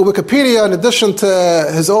 Look at Wikipedia, in addition to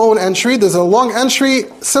his own entry, there's a long entry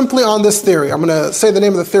simply on this theory. I'm going to say the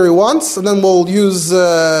name of the theory once, and then we'll use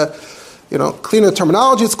cleaner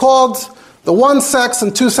terminology. It's called the one-sex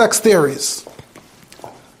and two-sex theories.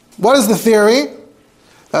 What is the theory?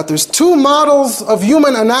 That there's two models of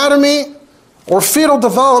human anatomy or fetal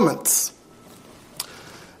development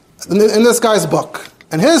in this guy's book.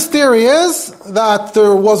 And his theory is that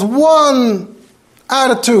there was one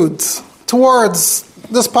attitude towards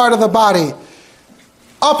this part of the body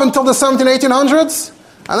up until the 1800s,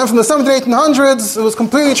 and then from the 1800s it was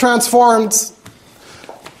completely transformed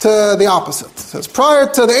to the opposite. So prior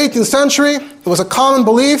to the 18th century, there was a common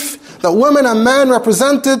belief that women and men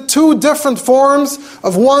represented two different forms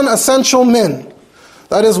of one essential min.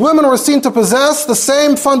 That is, women were seen to possess the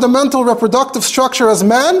same fundamental reproductive structure as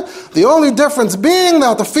men, the only difference being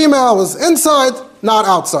that the female was inside, not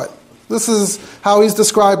outside. This is how he's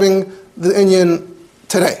describing the inyan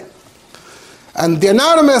today. And the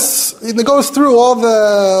anatomist, he goes through all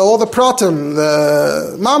the pratim,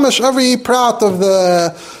 the mamish, every prat of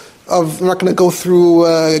I'm not going to go through,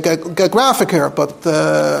 get graphic here, but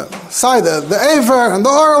the aver and the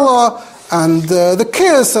orla and the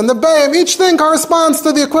kiss and the babe, each thing corresponds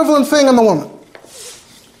to the equivalent thing in the woman.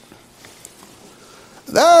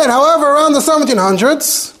 Then, however, around the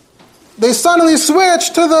 1700s, they suddenly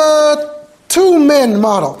switched to the two-min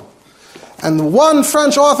model. And one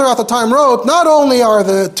French author at the time wrote, not only are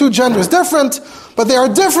the two genders different, but they are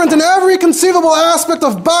different in every conceivable aspect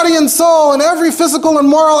of body and soul, in every physical and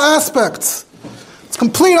moral aspect. It's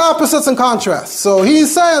complete opposites and contrasts. So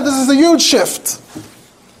he's saying this is a huge shift.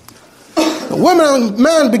 The women and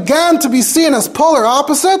men began to be seen as polar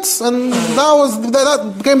opposites, and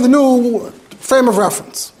that became the new frame of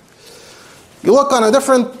reference. You look on a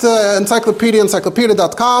different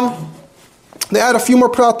encyclopedia.com, they add a few more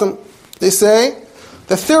pratim. They say,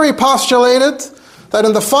 the theory postulated that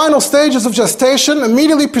in the final stages of gestation,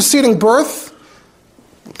 immediately preceding birth,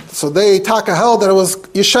 so they held that it was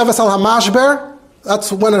Yesheves al Hamashber,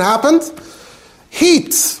 that's when it happened,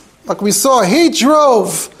 heat, like we saw, heat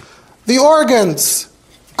drove the organs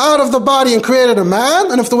out of the body and created a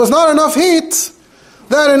man, and if there was not enough heat,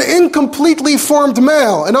 then an incompletely formed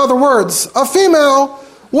male, in other words, a female,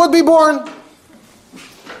 would be born.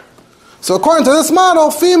 So according to this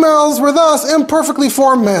model, females were thus imperfectly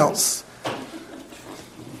formed males.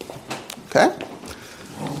 Okay?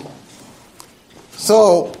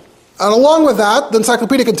 So, and along with that, the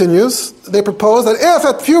encyclopedia continues, they propose that if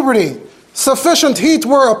at puberty sufficient heat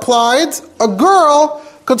were applied, a girl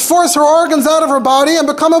could force her organs out of her body and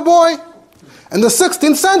become a boy. In the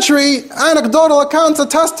 16th century, anecdotal accounts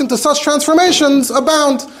attesting to such transformations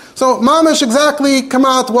abound. So, mamish exactly come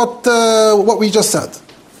out what we just said.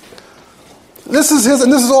 This is his,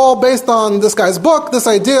 and this is all based on this guy's book, this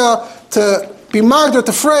idea to be magder,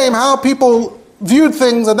 to frame how people viewed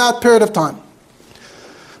things at that period of time.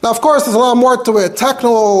 Now, of course, there's a lot more to it,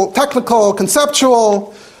 technical,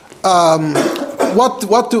 conceptual. What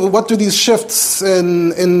do these shifts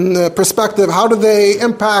in perspective? How do they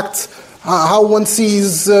impact how one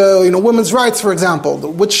sees women's rights, for example?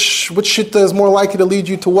 Which shit is more likely to lead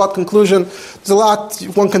you to what conclusion? There's a lot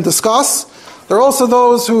one can discuss. There are also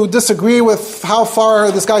those who disagree with how far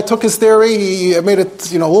this guy took his theory. He made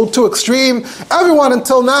it, a little too extreme. Everyone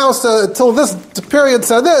until now, until this period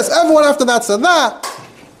said this. Everyone after that said that.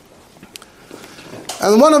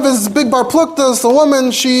 And one of his big bar pluktas, a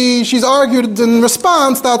woman, she's argued in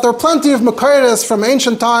response that there are plenty of Makaitis from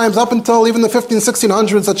ancient times up until even the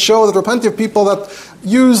 1600s that show that there are plenty of people that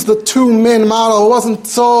use the two-min model. It wasn't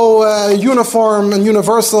so uniform and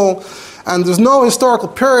universal. And there's no historical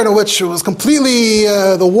period in which it was completely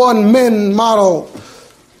the one-min model.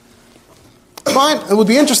 Fine, it would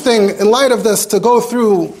be interesting, in light of this, to go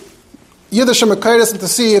through Yiddish and Makaitis and to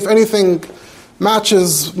see if anything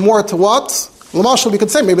matches more to what. L'mashal, we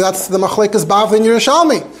could say, maybe that's the Machlekes Bavli and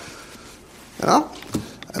Yerushalmi.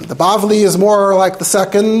 And the Bavli is more like the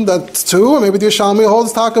second, that's two, and maybe the Yerushalmi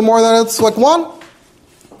holds talking more that it's like one.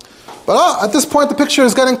 But at this point, the picture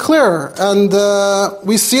is getting clearer, and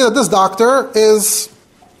we see that this doctor is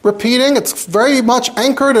repeating. It's very much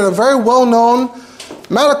anchored in a very well-known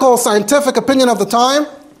medical, scientific opinion of the time,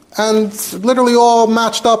 and literally all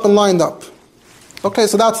matched up and lined up. Okay,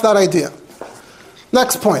 so that's that idea.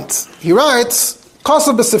 Next point. He writes,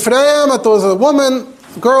 Kosav b'sifreim, that there was a woman,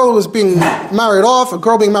 a girl who was being married off. A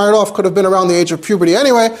girl being married off could have been around the age of puberty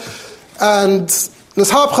anyway. And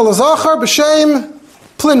nishab chalazachar b'shem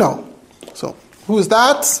Plino. So, who is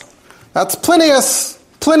that? That's Plinius.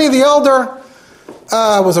 Pliny the Elder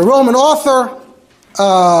was a Roman author,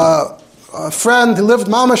 a friend. He lived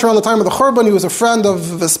mamash around the time of the Churban. He was a friend of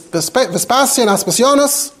Vespasian,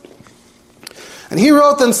 Aspasionis. And he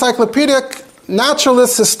wrote the encyclopedic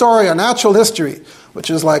Naturalist Historia, Natural History, which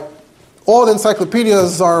is like all the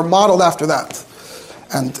encyclopedias are modeled after that.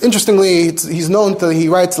 And interestingly, he's known to, he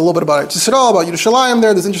writes a little bit about Yisrael, about Yerushalayim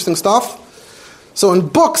there's interesting stuff. So in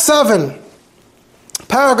book 7,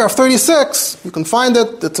 paragraph 36, you can find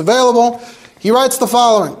it, it's available. He writes the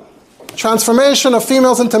following: transformation of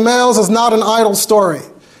females into males is not an idle story.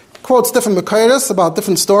 He quotes different Makaitis about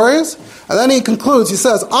different stories, and then he concludes, he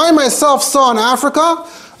says, I myself saw in Africa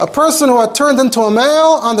a person who had turned into a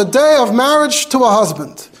male on the day of marriage to a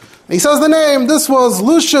husband. And he says the name, this was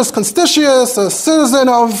Lucius Constitius, a citizen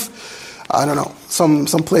of, some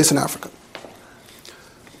place in Africa.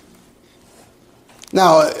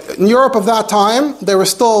 Now, in Europe of that time, they were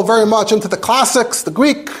still very much into the classics, the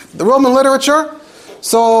Greek, the Roman literature,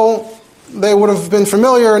 so they would have been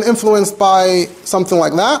familiar and influenced by something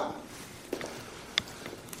like that.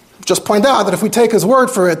 Just point out that if we take his word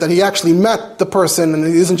for it, that he actually met the person and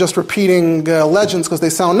he isn't just repeating legends because they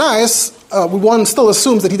sound nice, one still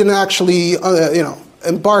assumes that he didn't actually,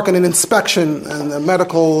 embark on an inspection and a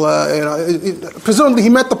medical, presumably he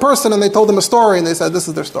met the person and they told him a story and they said, this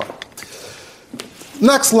is their story.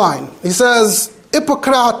 Next line, he says,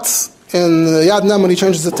 Hippocrates, in Yad Nem, when he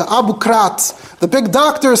changes it to Abukrat, the big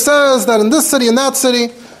doctor says that in this city and that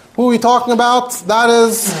city, who are we talking about? That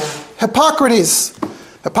is Hippocrates.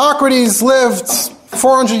 Hippocrates lived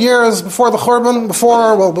 400 years before the Churban,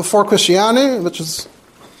 before Christianity, which is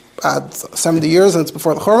 70 years and it's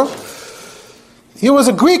before the Churban. He was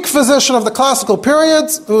a Greek physician of the classical period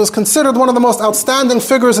who was considered one of the most outstanding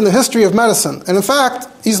figures in the history of medicine. And in fact,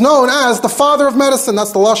 he's known as the father of medicine.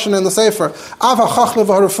 That's the Lashon in the Sefer. Av HaChachma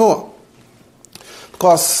v'Harufua.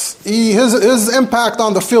 Because his impact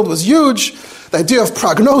on the field was huge. The idea of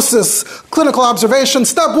prognosis, clinical observation.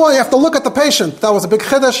 Step 1, you have to look at the patient. That was a big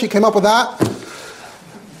chiddush. He came up with that.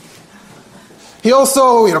 He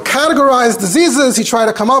also, categorized diseases. He tried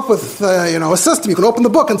to come up with, a system. You can open the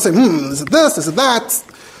book and say, is it this? Is it that?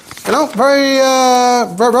 Very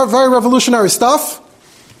revolutionary stuff.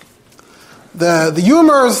 The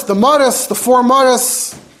humors, the modest, the four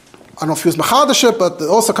modest, I don't know if he was Machadaship, but it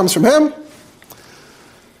also comes from him.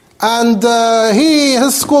 And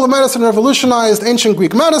his school of medicine revolutionized ancient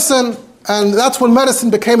Greek medicine, and that's when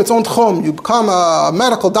medicine became its own tchum. You become a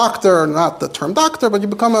medical doctor, not the term doctor, but you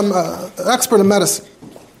become an expert in medicine.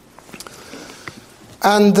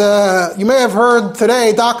 And you may have heard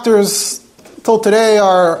today, doctors till today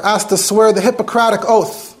are asked to swear the Hippocratic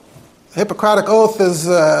Oath. The Hippocratic Oath is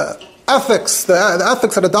ethics. The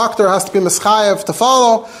ethics that a doctor has to be mischayev to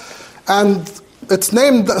follow. And it's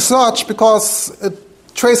named such because it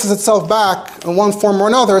traces itself back in one form or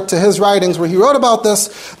another to his writings where he wrote about this,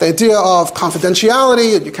 the idea of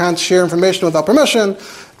confidentiality, you can't share information without permission,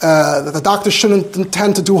 that the doctor shouldn't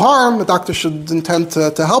intend to do harm, the doctor should intend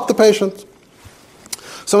to help the patient.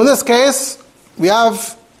 So in this case, we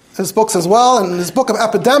have his books as well, and his book of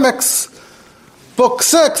epidemics, book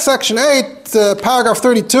 6, section 8, paragraph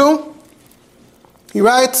 32, he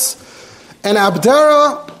writes, "And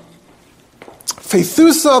Abdera,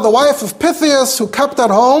 Phaethusa, the wife of Pythias, who kept at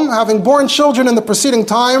home, having borne children in the preceding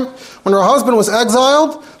time, when her husband was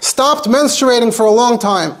exiled, stopped menstruating for a long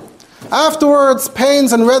time. Afterwards,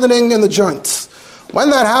 pains and reddening in the joints. When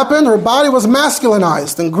that happened, her body was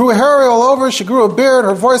masculinized and grew hairy all over. She grew a beard,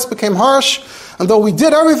 her voice became harsh. And though we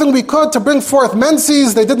did everything we could to bring forth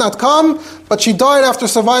menses, they did not come, but she died after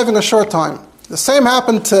surviving a short time. The same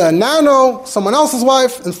happened to Nano, someone else's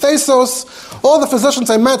wife, and Thasos. All the physicians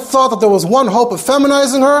I met thought that there was one hope of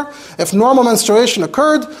feminizing her if normal menstruation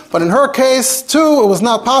occurred, but in her case, too, it was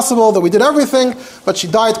not possible, that we did everything, but she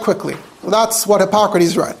died quickly." Well, that's what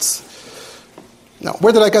Hippocrates writes. Now,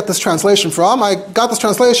 where did I get this translation from? I got this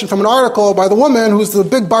translation from an article by the woman who's the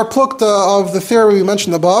big bar plukta of the theory we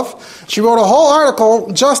mentioned above. She wrote a whole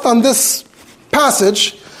article just on this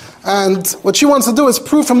passage. And what she wants to do is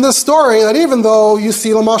prove from this story that even though you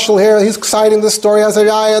see Lamashal here, he's citing this story as a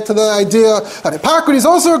raya to the idea that Hippocrates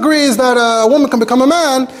also agrees that a woman can become a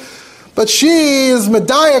man, but she is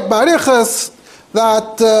medayak barichas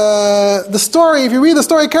that the story, if you read the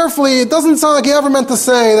story carefully, it doesn't sound like he ever meant to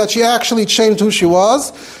say that she actually changed who she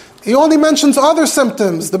was. He only mentions other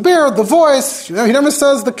symptoms, the beard, the voice. He never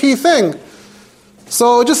says the key thing.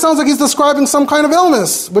 So it just sounds like he's describing some kind of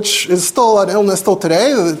illness, which is still an illness still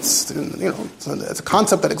today. It's a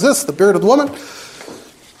concept that exists, the bearded woman.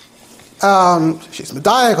 She's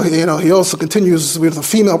Medaic. He also continues with the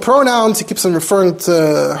female pronouns. He keeps on referring to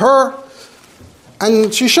her.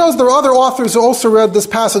 And she shows there are other authors who also read this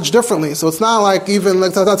passage differently. So it's not like even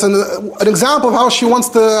like that's an example of how she wants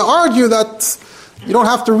to argue that you don't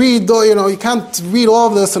have to read, you can't read all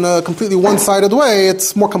of this in a completely one-sided way.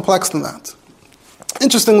 It's more complex than that.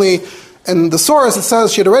 Interestingly, in the source it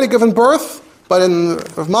says she had already given birth, but in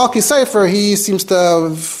Malki Sefer, he seems to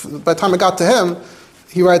have, by the time it got to him,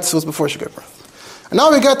 he writes it was before she gave birth. And now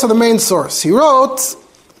we get to the main source. He wrote,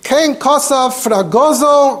 Kein Kosav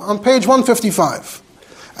Fragozo on page 155.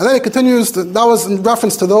 And then he continues, that was in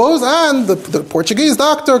reference to those, and the Portuguese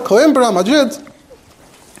doctor, Coimbra, Madrid.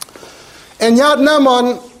 In Yad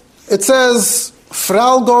Neman, it says,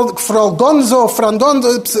 Fralgonzo,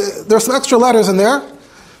 there's some extra letters in there.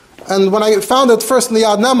 And when I found it first in the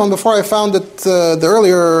Yad Neman, before I found it the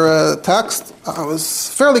earlier text, I was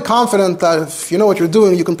fairly confident that if you know what you're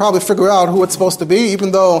doing, you can probably figure out who it's supposed to be,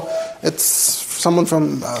 even though it's someone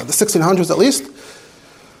from the 1600s at least.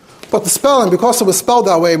 But the spelling, because it was spelled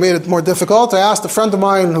that way, made it more difficult. I asked a friend of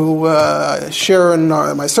mine who share in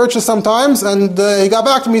my searches sometimes, and he got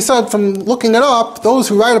back to me. He said, from looking it up, those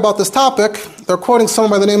who write about this topic, they're quoting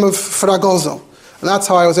someone by the name of Fragozo. And that's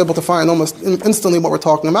how I was able to find almost instantly what we're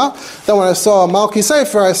talking about. Then when I saw Malki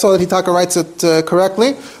Sefer, I saw that Hitaka writes it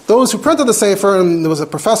correctly. Those who printed the Sefer, and there was a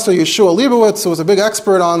professor, Yeshua Leibowitz, who was a big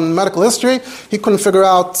expert on medical history, he couldn't figure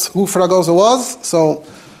out who Fragozo was, so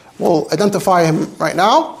we'll identify him right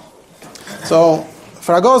now. So,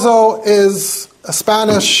 Fragozo is a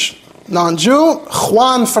Spanish non-Jew.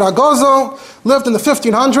 Juan Fragozo lived in the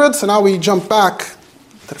 1500s, so now we jump back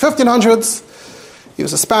to the 1500s. He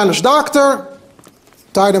was a Spanish doctor,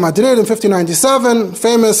 died in Madrid in 1597,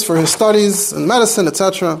 famous for his studies in medicine,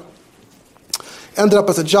 etc. Ended up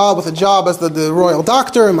with a job as the royal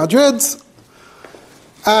doctor in Madrid.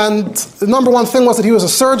 And the number one thing was that he was a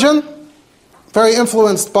surgeon, very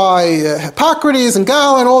influenced by Hippocrates and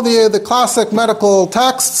Galen, all the classic medical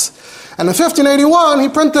texts. And in 1581, he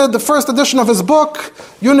printed the first edition of his book,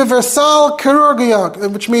 Universal Chirurgia,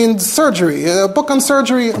 which means surgery, a book on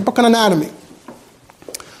surgery, a book on anatomy.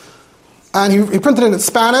 And he printed it in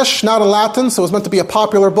Spanish, not in Latin, so it was meant to be a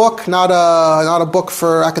popular book, not a book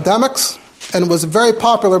for academics. and it was a very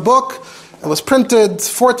popular book. It was printed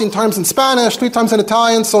 14 times in Spanish, 3 times in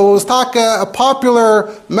Italian, so it was a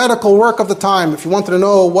popular medical work of the time. If you wanted to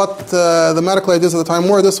know what the medical ideas of the time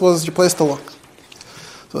were, this was your place to look.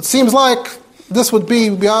 So it seems like this would be,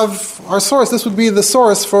 we have our source, this would be the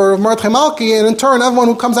source for Mordechai Malki, and in turn everyone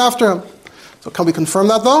who comes after him. So can we confirm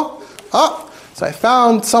that though? So I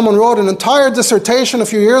found someone wrote an entire dissertation a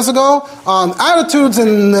few years ago on attitudes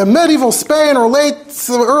in medieval Spain or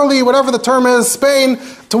early, whatever the term is, Spain,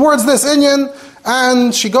 towards this Inyan,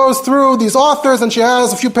 and she goes through these authors and she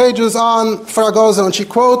has a few pages on Fragoso and she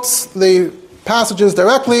quotes the passages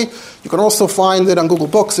directly. You can also find it on Google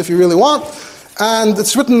Books if you really want. And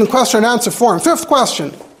it's written in question and answer form. 5th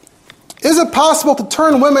question, is it possible to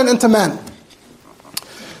turn women into men?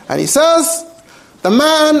 And he says, the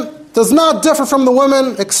man does not differ from the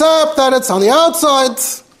woman except that it's on the outside.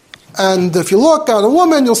 And if you look at a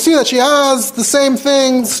woman, you'll see that she has the same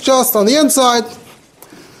things just on the inside.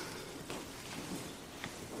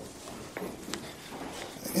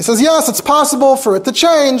 He says, yes, it's possible for it to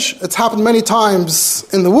change. It's happened many times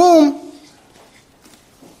in the womb.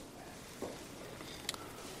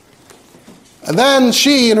 And then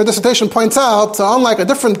she, in her dissertation, points out, unlike a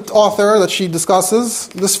different author that she discusses,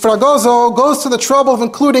 this Fragoso goes to the trouble of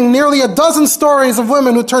including nearly a dozen stories of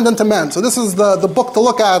women who turned into men. So this is the book to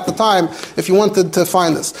look at the time if you wanted to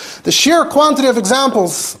find this. The sheer quantity of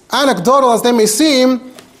examples, anecdotal as they may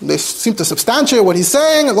seem, they seem to substantiate what he's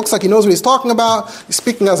saying. It looks like he knows what he's talking about. He's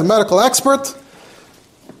speaking as a medical expert.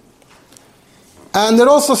 And it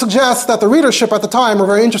also suggests that the readership at the time were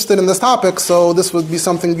very interested in this topic, so this would be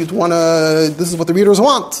something you'd want to, this is what the readers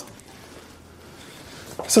want.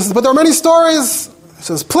 He says, but there are many stories. He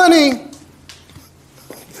says, Pliny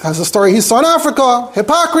has a story he saw in Africa,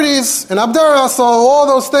 Hippocrates, and Abdera, so all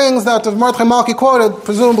those things that Mordechai Malki quoted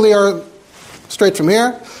presumably are straight from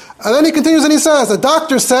here. And then he continues and he says, a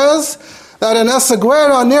doctor says that in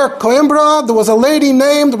Esseguera near Coimbra, there was a lady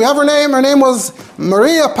named, do we have her name? Her name was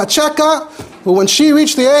Maria Pacheca, who when she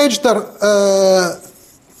reached the age that,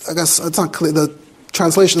 I guess it's not clear, the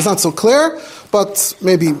translation is not so clear, but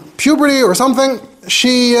maybe puberty or something,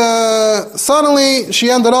 she suddenly,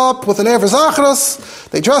 she ended up with an Ever Zachras.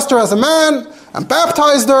 They dressed her as a man and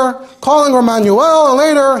baptized her, calling her Manuel, and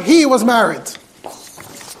later he was married.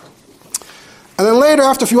 And then later,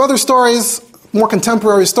 after a few other stories, more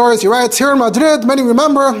contemporary stories, he writes, here in Madrid, many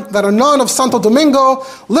remember that a nun of Santo Domingo,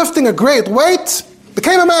 lifting a great weight,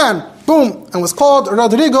 became a man, boom, and was called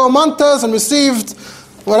Rodrigo Montes and received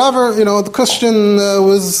whatever, the Christian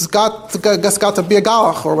got to be a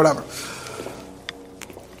galach or whatever.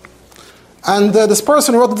 And this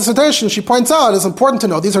person who wrote the dissertation, she points out, it's important to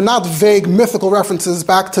know, these are not vague mythical references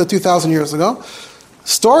back to 2,000 years ago.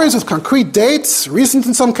 Stories with concrete dates, recent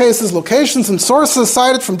in some cases, locations and sources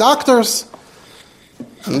cited from doctors.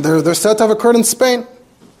 And they're said to have occurred in Spain.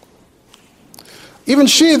 Even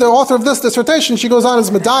she, the author of this dissertation, she goes on as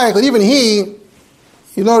medayek that even he,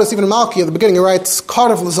 you notice even in Malki at the beginning he writes,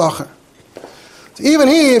 Karev L'Zacher. So even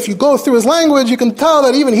he, if you go through his language, you can tell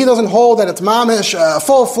that even he doesn't hold that it's mamish, a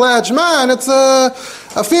full-fledged man. It's a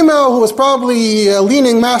female who was probably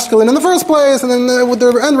leaning masculine in the first place, and then with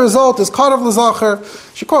the end result is Karev L'Zacher.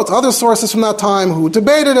 She quotes other sources from that time who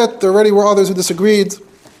debated it. There already were others who disagreed.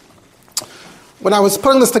 When I was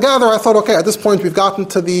putting this together, I thought, okay, at this point we've gotten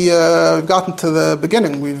to the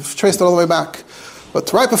beginning. We've traced it all the way back.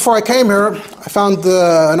 But right before I came here, I found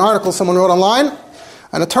an article someone wrote online,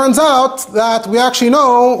 and it turns out that we actually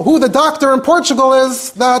know who the doctor in Portugal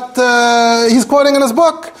is that he's quoting in his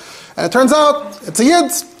book. And it turns out it's a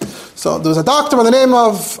Yid. So there was a doctor by the name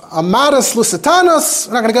of Amadis Lusitanus.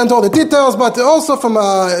 I'm not going to get into all the details, but also from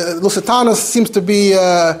Lusitanus seems to be,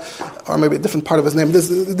 or maybe a different part of his name. There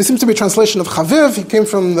seems to be a translation of Chaviv. He came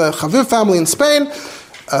from the Chaviv family in Spain.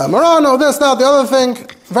 Morano, this, that, the other thing.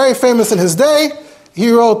 Very famous in his day. He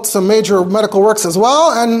wrote some major medical works as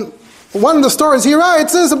well. And one of the stories he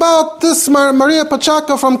writes is about this Maria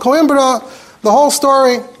Pacheca from Coimbra, the whole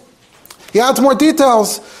story. He adds more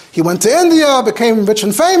details. He went to India, became rich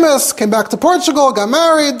and famous, came back to Portugal, got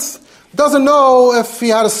married. Doesn't know if he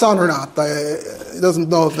had a son or not. He doesn't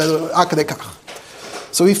know if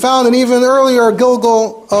Akadekach. So he found an even earlier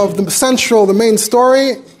Gilgal of the main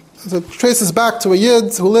story. It traces back to a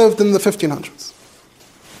Yid who lived in the 1500s,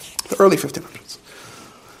 the early 1500s.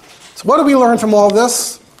 So what do we learn from all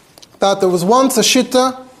this? That there was once a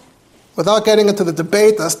Shitta, without getting into the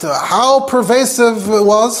debate as to how pervasive it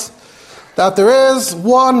was, that there is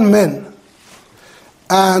one min.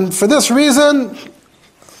 And for this reason,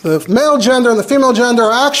 the male gender and the female gender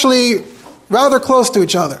are actually rather close to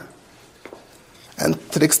each other. And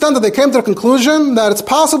to the extent that they came to the conclusion that it's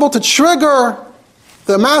possible to trigger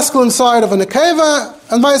the masculine side of a nekeva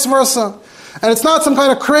and vice versa. And it's not some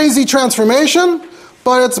kind of crazy transformation,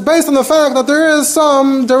 but it's based on the fact that there is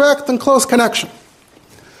some direct and close connection.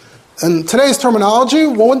 In today's terminology,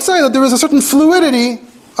 one would say that there is a certain fluidity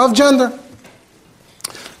of gender.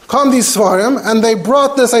 Come these Svarim, and they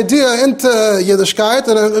brought this idea into Yiddishkeit,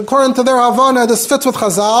 and according to their Havana, this fits with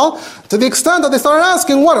Chazal, to the extent that they started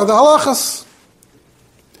asking, what are the halachas?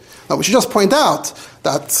 Now, we should just point out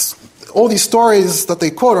that all these stories that they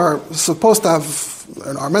quote are supposed to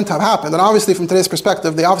have, are meant to have happened, and obviously from today's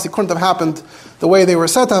perspective, they obviously couldn't have happened the way they were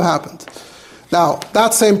said to have happened. Now,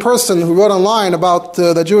 that same person who wrote online about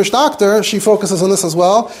the Jewish doctor, she focuses on this as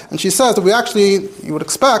well, and she says that we actually, you would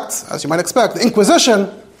expect, as you might expect, the Inquisition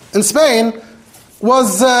in Spain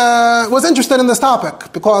was interested in this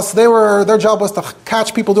topic because their job was to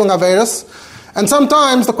catch people doing averas, and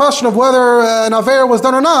sometimes the question of whether an avera was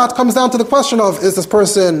done or not comes down to the question of, is this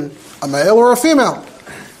person a male or a female?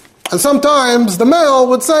 And sometimes the male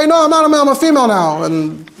would say, no, I'm not a male, I'm a female now,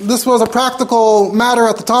 and this was a practical matter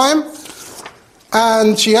at the time.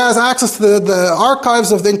 And she has access to the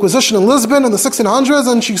archives of the Inquisition in Lisbon in the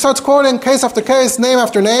 1600s, and she starts quoting case after case, name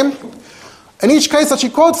after name. In each case that she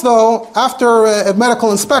quotes, though, after a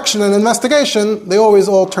medical inspection and investigation, they always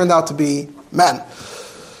all turned out to be men.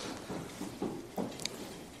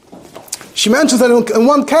 She mentions that in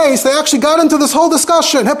one case, they actually got into this whole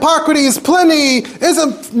discussion. Hippocrates, Pliny, is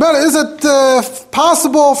it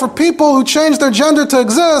possible for people who changed their gender to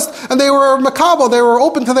exist? And they were makabel, they were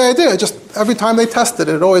open to the idea. Just every time they tested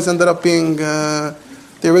it, it always ended up being the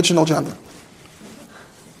original gender.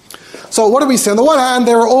 So what do we see? On the one hand,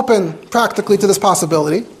 they were open practically to this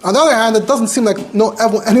possibility. On the other hand, it doesn't seem like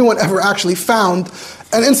anyone ever actually found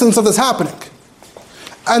an instance of this happening.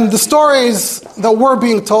 And the stories that were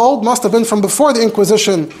being told must have been from before the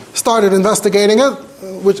Inquisition started investigating it,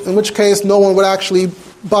 in which case no one would actually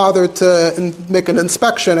bother to make an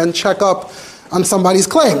inspection and check up on somebody's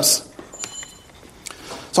claims.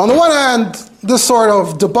 So on the one hand, this sort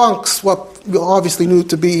of debunks what we obviously knew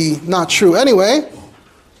to be not true anyway.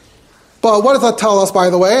 But what does that tell us,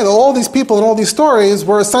 by the way? That all these people and all these stories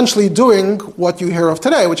were essentially doing what you hear of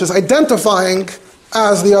today, which is identifying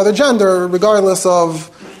as the other gender, regardless of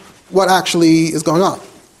what actually is going on.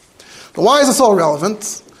 But why is this all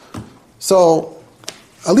relevant? So,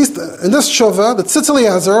 at least in this tshuva, the Tzitz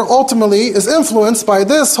Eliezer ultimately is influenced by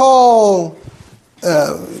this whole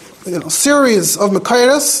series of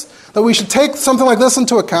Mekayros, that we should take something like this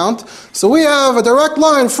into account. So we have a direct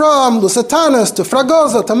line from Lusitanis to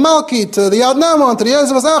Fragoza to Malki to the Yad Nemon to the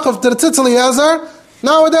Yezer Vazachav to the Tzitz Eliezer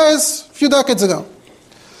nowadays, a few decades ago.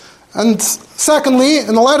 And secondly,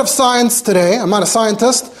 in the light of science today, I'm not a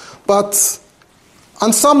scientist, but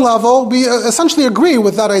on some level, we essentially agree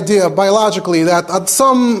with that idea biologically, that at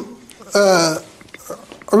some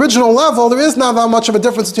original level, there is not that much of a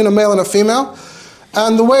difference between a male and a female.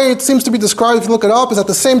 And the way it seems to be described, if you look it up, is that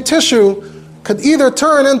the same tissue could either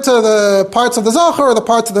turn into the parts of the Zachar or the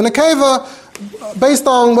parts of the Nekeva, based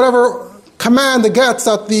on whatever command it gets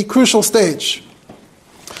at the crucial stage.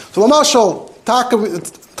 So, Lamashal,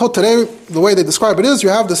 today, the way they describe it is, you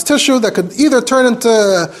have this tissue that could either turn into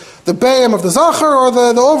the bayim of the Zachar or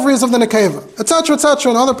the ovaries of the Nekeva, etc.,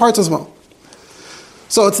 and other parts as well.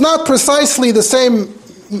 So it's not precisely the same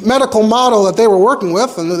medical model that they were working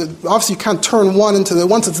with, and obviously you can't turn one into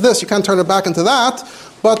once it's this, you can't turn it back into that,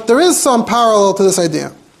 but there is some parallel to this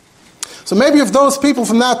idea. So maybe if those people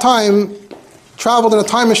from that time traveled in a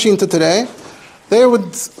time machine to today, they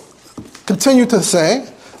would continue to say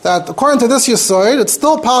that according to this Yesod, it's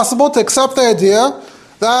still possible to accept the idea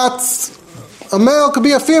that a male could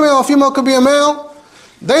be a female could be a male.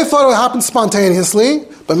 They thought it would happen spontaneously,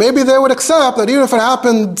 but maybe they would accept that even if it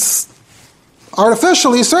happened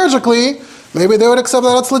artificially, surgically, maybe they would accept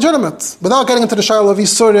that it's legitimate, without getting into the shayla of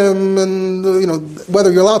Yisurim and whether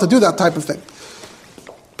you're allowed to do that type of thing.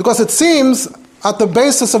 Because it seems at the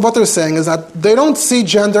basis of what they're saying is that they don't see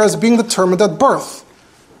gender as being determined at birth.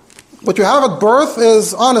 What you have at birth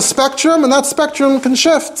is on a spectrum, and that spectrum can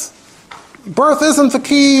shift. Birth isn't the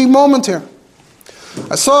key moment here.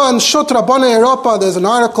 I saw in Shut Rabbane Europa, there's an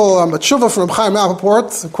article, a tshuva from Chaim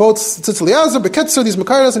Rappaport, quotes Tzitz Eliezer, Bekitzer, these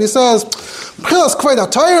Mekayros, and he says, B'chilas Kvei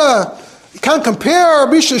Torah, you can't compare,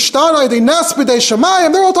 Bisha Shtanai, the Nes B'dei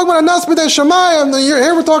Shemayim, they're all talking about a Nes B'dei Shemayim,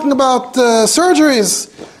 here we're talking about surgeries.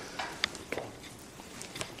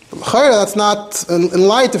 That's not, in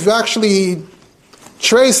light, if you actually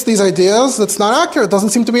trace these ideas, that's not accurate, it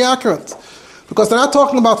doesn't seem to be accurate. Because they're not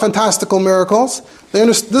talking about fantastical miracles.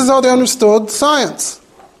 This is how they understood science.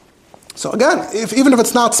 So again, even if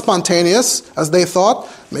it's not spontaneous, as they thought,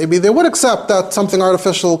 maybe they would accept that something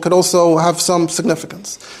artificial could also have some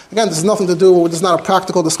significance. Again, this has nothing to do with, this is not a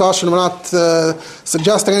practical discussion. We're not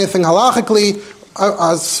suggesting anything halachically.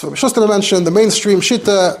 As Schuster mentioned, the mainstream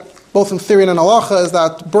shita, both in theory and in halacha, is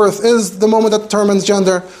that birth is the moment that determines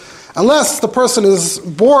gender. Unless the person is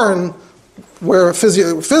born where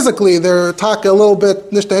physically they're taka a little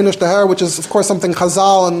bit nishtah, which is of course something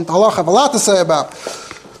Chazal and halacha have a lot to say about.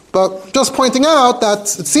 But just pointing out that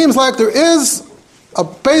it seems like there is a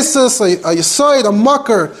basis, a yisoid, a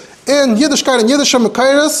makar in Yiddishkeit and Yiddish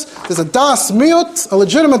Mekayris. There's a das miyut, a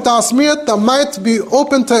legitimate das miyut that might be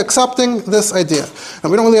open to accepting this idea.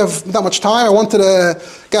 And we don't really have that much time. I wanted to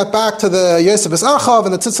get back to the Yosef Achav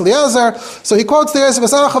and the Tzitz Eliezer. So he quotes the Yosef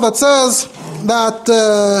Achav that says that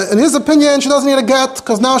in his opinion she doesn't need a get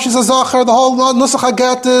because now she's a zacher. The whole nusach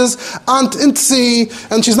get is ant intzi,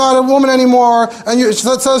 and she's not a woman anymore. And it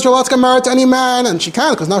says you're allowed to get married to any man, and she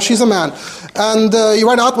can because now she's a man. And you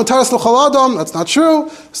write out Mutaris L'chol Adam, that's not true.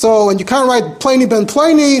 So, and you can't write Pliny ben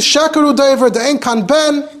Pliny, Shekaru Dever, the Enkan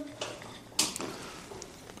ben.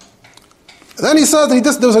 And then he said that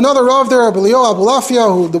there was another Rav there, Abulio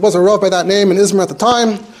Abulafia, who there was a Rav by that name in Izmir at the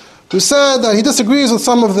time, who said that he disagrees with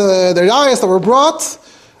some of the rayas that were brought.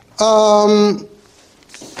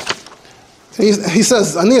 He says, he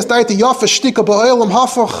says, I'm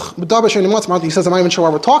not even sure why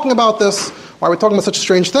we're talking about this, why we're talking about such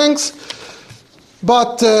strange things.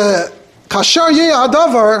 But Kasher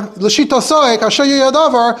Adavar,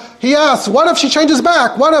 he asks, what if she changes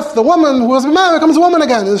back? What if the woman who was married becomes a woman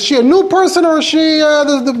again? Is she a new person or is she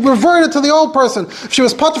reverted to the old person? If she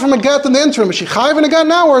was put from a get in the interim, is she chayven again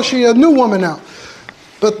now or is she a new woman now?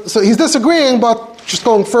 But so he's disagreeing, but just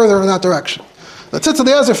going further in that direction. The Tzitz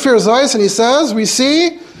Eliezer fears Zeus, and he says, we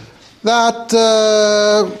see that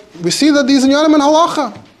these inyanim in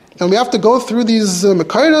halacha. And we have to go through these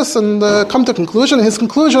Mekayris and come to a conclusion. His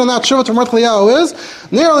conclusion on that Shuvah to Ramat Eliyahu is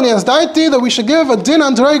that we should give a din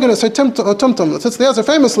and dregenis, a tumtum. The Tzitz Eliezer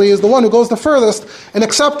famously is the one who goes the furthest in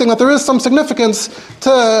accepting that there is some significance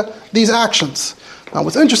to these actions. Now,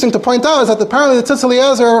 what's interesting to point out is that apparently the Tzitz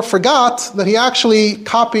Eliezer forgot that he actually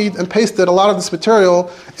copied and pasted a lot of this material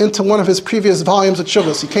into one of his previous volumes of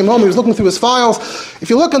Shuvas. He came home, he was looking through his files. If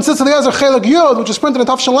you look in Tzitz Eliezer Chelik Yud, which is printed in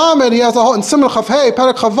Taf Shalamed, he has a whole, in Simon Chav Hey,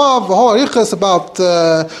 Perek Chavav, a whole arichas about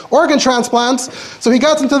organ transplants. So he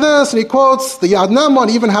gets into this and he quotes the Yad Neman.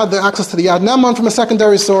 He even had the access to the Yad Neman from a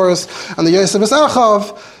secondary source, and the Yosef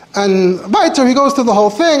Achav. And weiter, he goes through the whole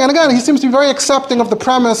thing, and again, he seems to be very accepting of the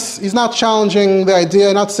premise. He's not challenging the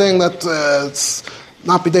idea, not saying that it's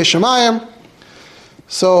not bidei shemayim.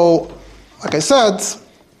 So, like I said,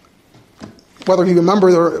 whether he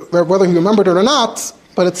remembered it or not,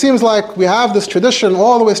 but it seems like we have this tradition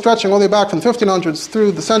all the way stretching all the way back from the 1500s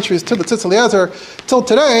through the centuries to the Tzitz Eliezer till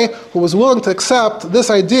today, who was willing to accept this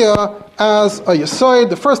idea as a Yesoid.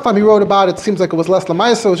 The first time he wrote about it seems like it was less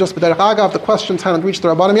Lamaisa, it was just B'derech Agav, the questions hadn't reached the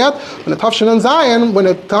Rabbanim yet. When the Tafshin and Zion, when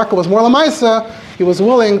the Taka was more Lamaisa, he was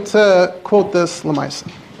willing to quote this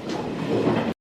Lamaisa.